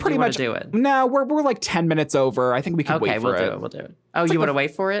 We're pretty much do it. No, we're like 10 minutes over. I think we can wait for it. Okay, we'll do it. Oh, you want to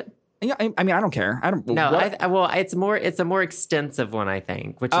wait for it? Yeah, I mean, I don't care. I don't. No, it's a more extensive one, I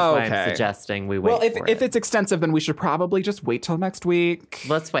think, which is why I'm suggesting we wait. Well, if it's extensive, then we should probably just wait till next week.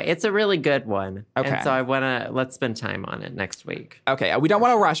 Let's wait. It's a really good one. Okay. And so let's spend time on it next week. Okay. We don't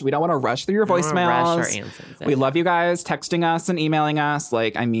want to rush. We don't want to rush through your voicemails. Rush our answers. We love you guys texting us and emailing us.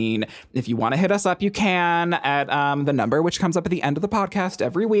 Like, I mean, if you want to hit us up, you can at the number which comes up at the end of the podcast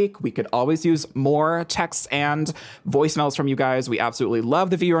every week. We could always use more texts and voicemails from you guys. We absolutely love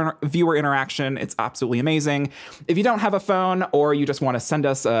the viewer interaction. It's absolutely amazing. If you don't have a phone or you just want to send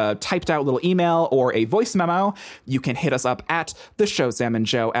us a typed out little email or a voice memo, you can hit us up at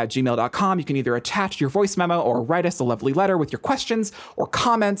theshowsamandjoe@gmail.com. You can either attach your voice memo or write us a lovely letter with your questions or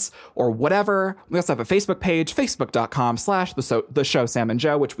comments or whatever. We also have a Facebook page,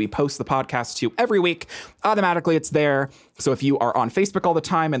 facebook.com/theshowsamandjoe, which we post the podcast to every week. Automatically, it's there. So if you are on Facebook all the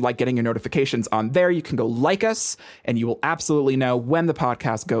time and like getting your notifications on there, you can go like us and you will absolutely know when the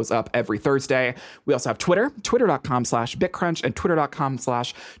podcast goes up every Thursday. We also have Twitter, twitter.com/BitCrunch and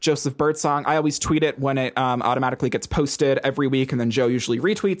twitter.com/JosephBirdsong. I always tweet it when it automatically gets posted every week, and then Joe usually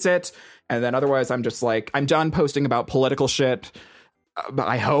retweets it. And then otherwise I'm just like, I'm done posting about political shit.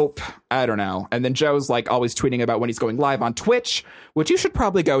 I hope. I don't know. And then Joe's like always tweeting about when he's going live on Twitch, which you should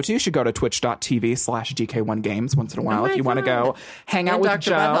probably go to. You should go to twitch.tv/DK1Games once in a while if you want to go hang out with Dr.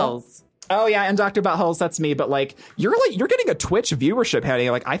 Joe. Buttholes. Oh yeah, and Dr. Buttholes, that's me. But like you're getting a Twitch viewership, Henny.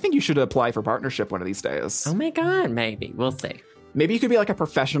 Like I think you should apply for partnership one of these days. Oh my God, maybe. We'll see. Maybe you could be like a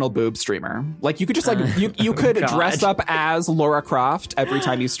professional boob streamer. Like you could just like you could dress up as Laura Croft every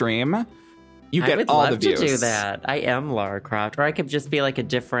time you stream. You get all the views. I would love to do that. I am Lara Croft. Or I could just be like a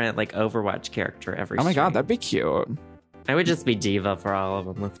different like Overwatch character every Oh my stream. God, that'd be cute. I would just be diva for all of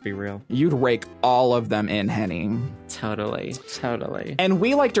them, let's be real. You'd rake all of them in, Henny. Totally. And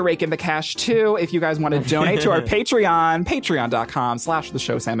we like to rake in the cash too. If you guys want to donate to our Patreon,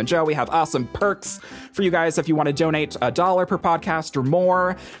 patreon.com/theshowsamandjoe. We have awesome perks for you guys if you want to donate $1 per podcast or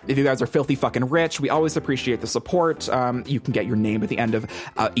more. If you guys are filthy fucking rich, we always appreciate the support. You can get your name at the end of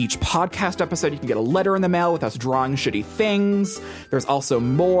each podcast episode. You can get a letter in the mail with us drawing shitty things. There's also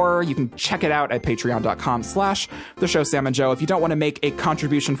more. You can check it out at patreon.com/theshowsamandjoe. If you don't want to make a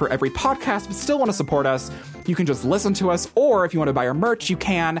contribution for every podcast but still want to support us, you can just listen to us, or if you want to buy our merch, you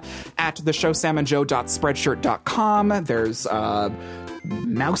can at theshowsamandjoe.spreadshirt.com. There's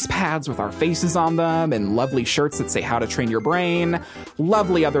mouse pads with our faces on them and lovely shirts that say how to train your brain.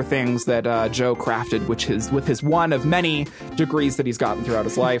 Lovely other things that Joe crafted, with his one of many degrees that he's gotten throughout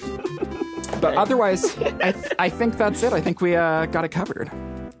his life. But otherwise, I think that's it. I think we got it covered.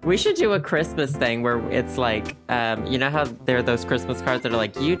 We should do a Christmas thing where it's like, you know how there are those Christmas cards that are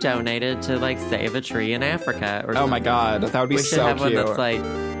like, you donated to like save a tree in Africa or something. Oh my God, that would be so cute. We should have one that's like,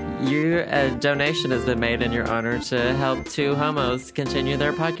 a donation has been made in your honor to help two homos continue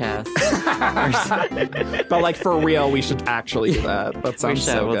their podcast. But like for real, we should actually do that. That sounds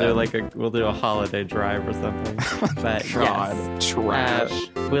so good. We'll do a holiday drive or something. But God, yes. Trash.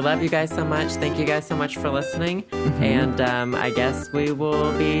 We love you guys so much. Thank you guys so much for listening. Mm-hmm. And I guess we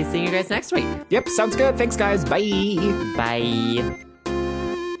will be seeing you guys next week. Yep, sounds good. Thanks, guys. Bye. Bye.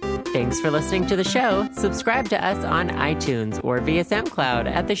 Thanks for listening to the show. Subscribe to us on iTunes or via SoundCloud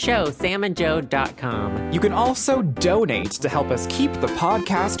at theshowsamandjoe.com. You can also donate to help us keep the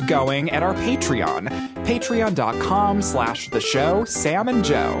podcast going at our Patreon,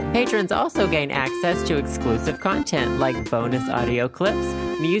 patreon.com/theshowsamandjoe. Patrons also gain access to exclusive content like bonus audio clips,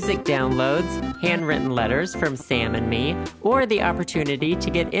 music downloads, handwritten letters from Sam and me, or the opportunity to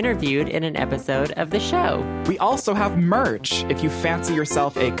get interviewed in an episode of the show. We also have merch. If you fancy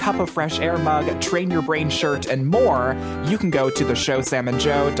yourself a cup of fresh air mug, Train Your Brain shirt, and more, you can go to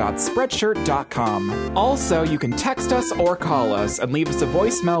theshowsamandjoe.spreadshirt.com. Also, you can text us or call us and leave us a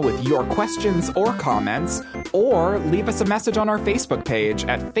voicemail with your questions or comments, or leave us a message on our Facebook page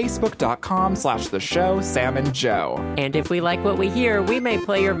at facebook.com/theshowsamandjoe. And if we like what we hear, we may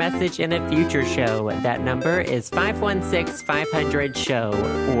play your message in a future show. That number is 516-500-SHOW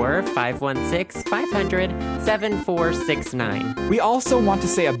or 516-500-7469. We also want to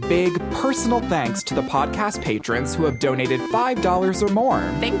say a big personal thanks to the podcast patrons who have donated $5 or more.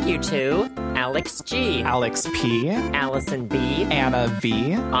 Thank you to Alex G, Alex P, Allison B, Anna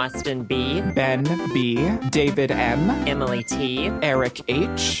V, Austin B, Ben B, David M, Emily T, Eric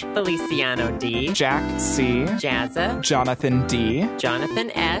H, Feliciano D, Jack C, Jazza, Jonathan D,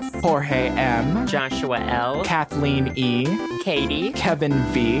 Jonathan S, Jorge M, Joshua L, Kathleen E, Katie, Kevin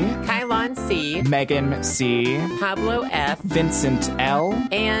V, Kylon C, Megan C, Pablo F, Vincent L,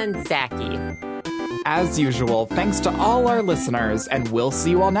 and Zachy. As usual, thanks to all our listeners, and we'll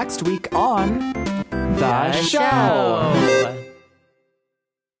see you all next week on The Show.